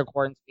good rest of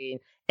quarantine.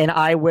 And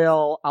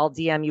I'll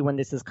DM you when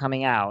this is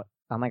coming out.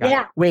 Oh my God.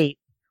 Yeah. Wait,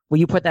 will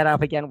you put that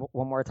up again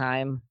one more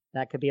time?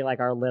 That could be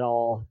our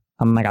little,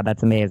 oh my God,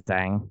 that's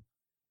amazing.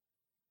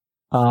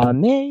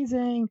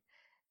 Amazing.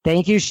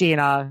 Thank you,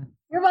 Scheana.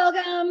 You're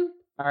welcome.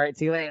 All right.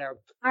 See you later.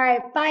 All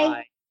right.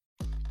 Bye.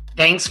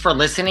 Thanks for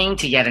listening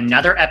to yet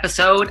another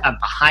episode of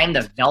Behind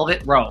the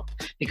Velvet Rope.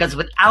 Because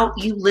without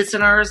you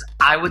listeners,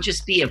 I would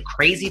just be a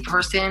crazy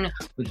person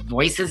with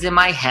voices in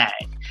my head.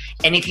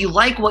 And if you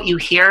like what you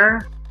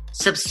hear,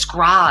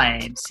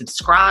 subscribe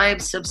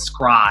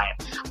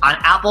on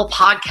Apple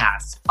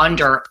Podcasts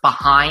under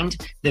Behind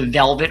the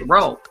Velvet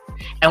Rope.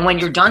 And when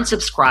you're done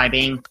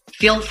subscribing,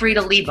 feel free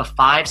to leave a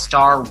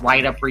 5-star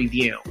write-up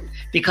review,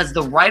 because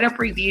the write-up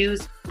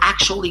reviews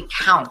actually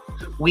count.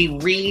 We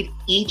read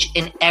each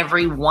and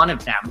every one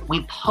of them.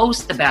 We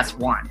post the best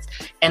ones,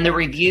 and the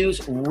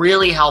reviews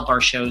really help our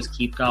shows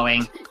keep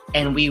going.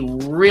 And we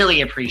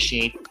really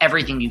appreciate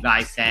everything you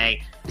guys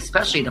say,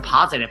 especially the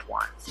positive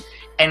ones.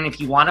 And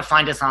if you want to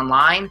find us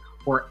online,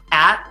 we're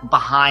at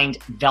Behind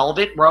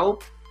Velvet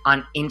Rope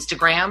on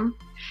Instagram.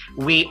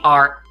 We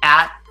are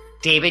at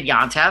David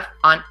Yontef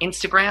on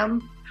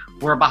Instagram.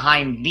 We're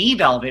Behind the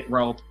Velvet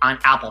Rope on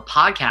Apple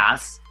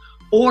Podcasts.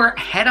 Or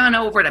head on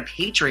over to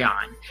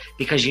Patreon,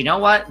 because you know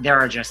what? There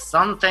are just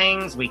some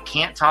things we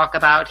can't talk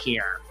about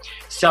here.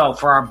 So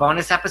for our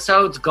bonus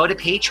episodes, go to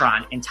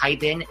Patreon and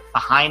type in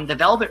Behind the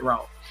Velvet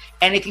Rope.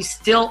 And if you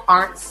still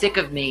aren't sick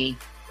of me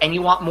and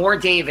you want more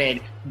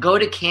David, go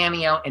to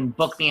Cameo and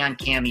book me on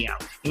Cameo.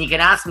 And you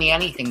can ask me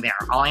anything there.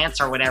 I'll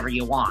answer whatever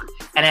you want.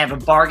 And I have a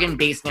bargain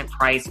basement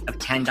price of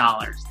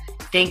 $10.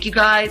 Thank you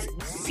guys.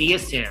 See you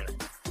soon.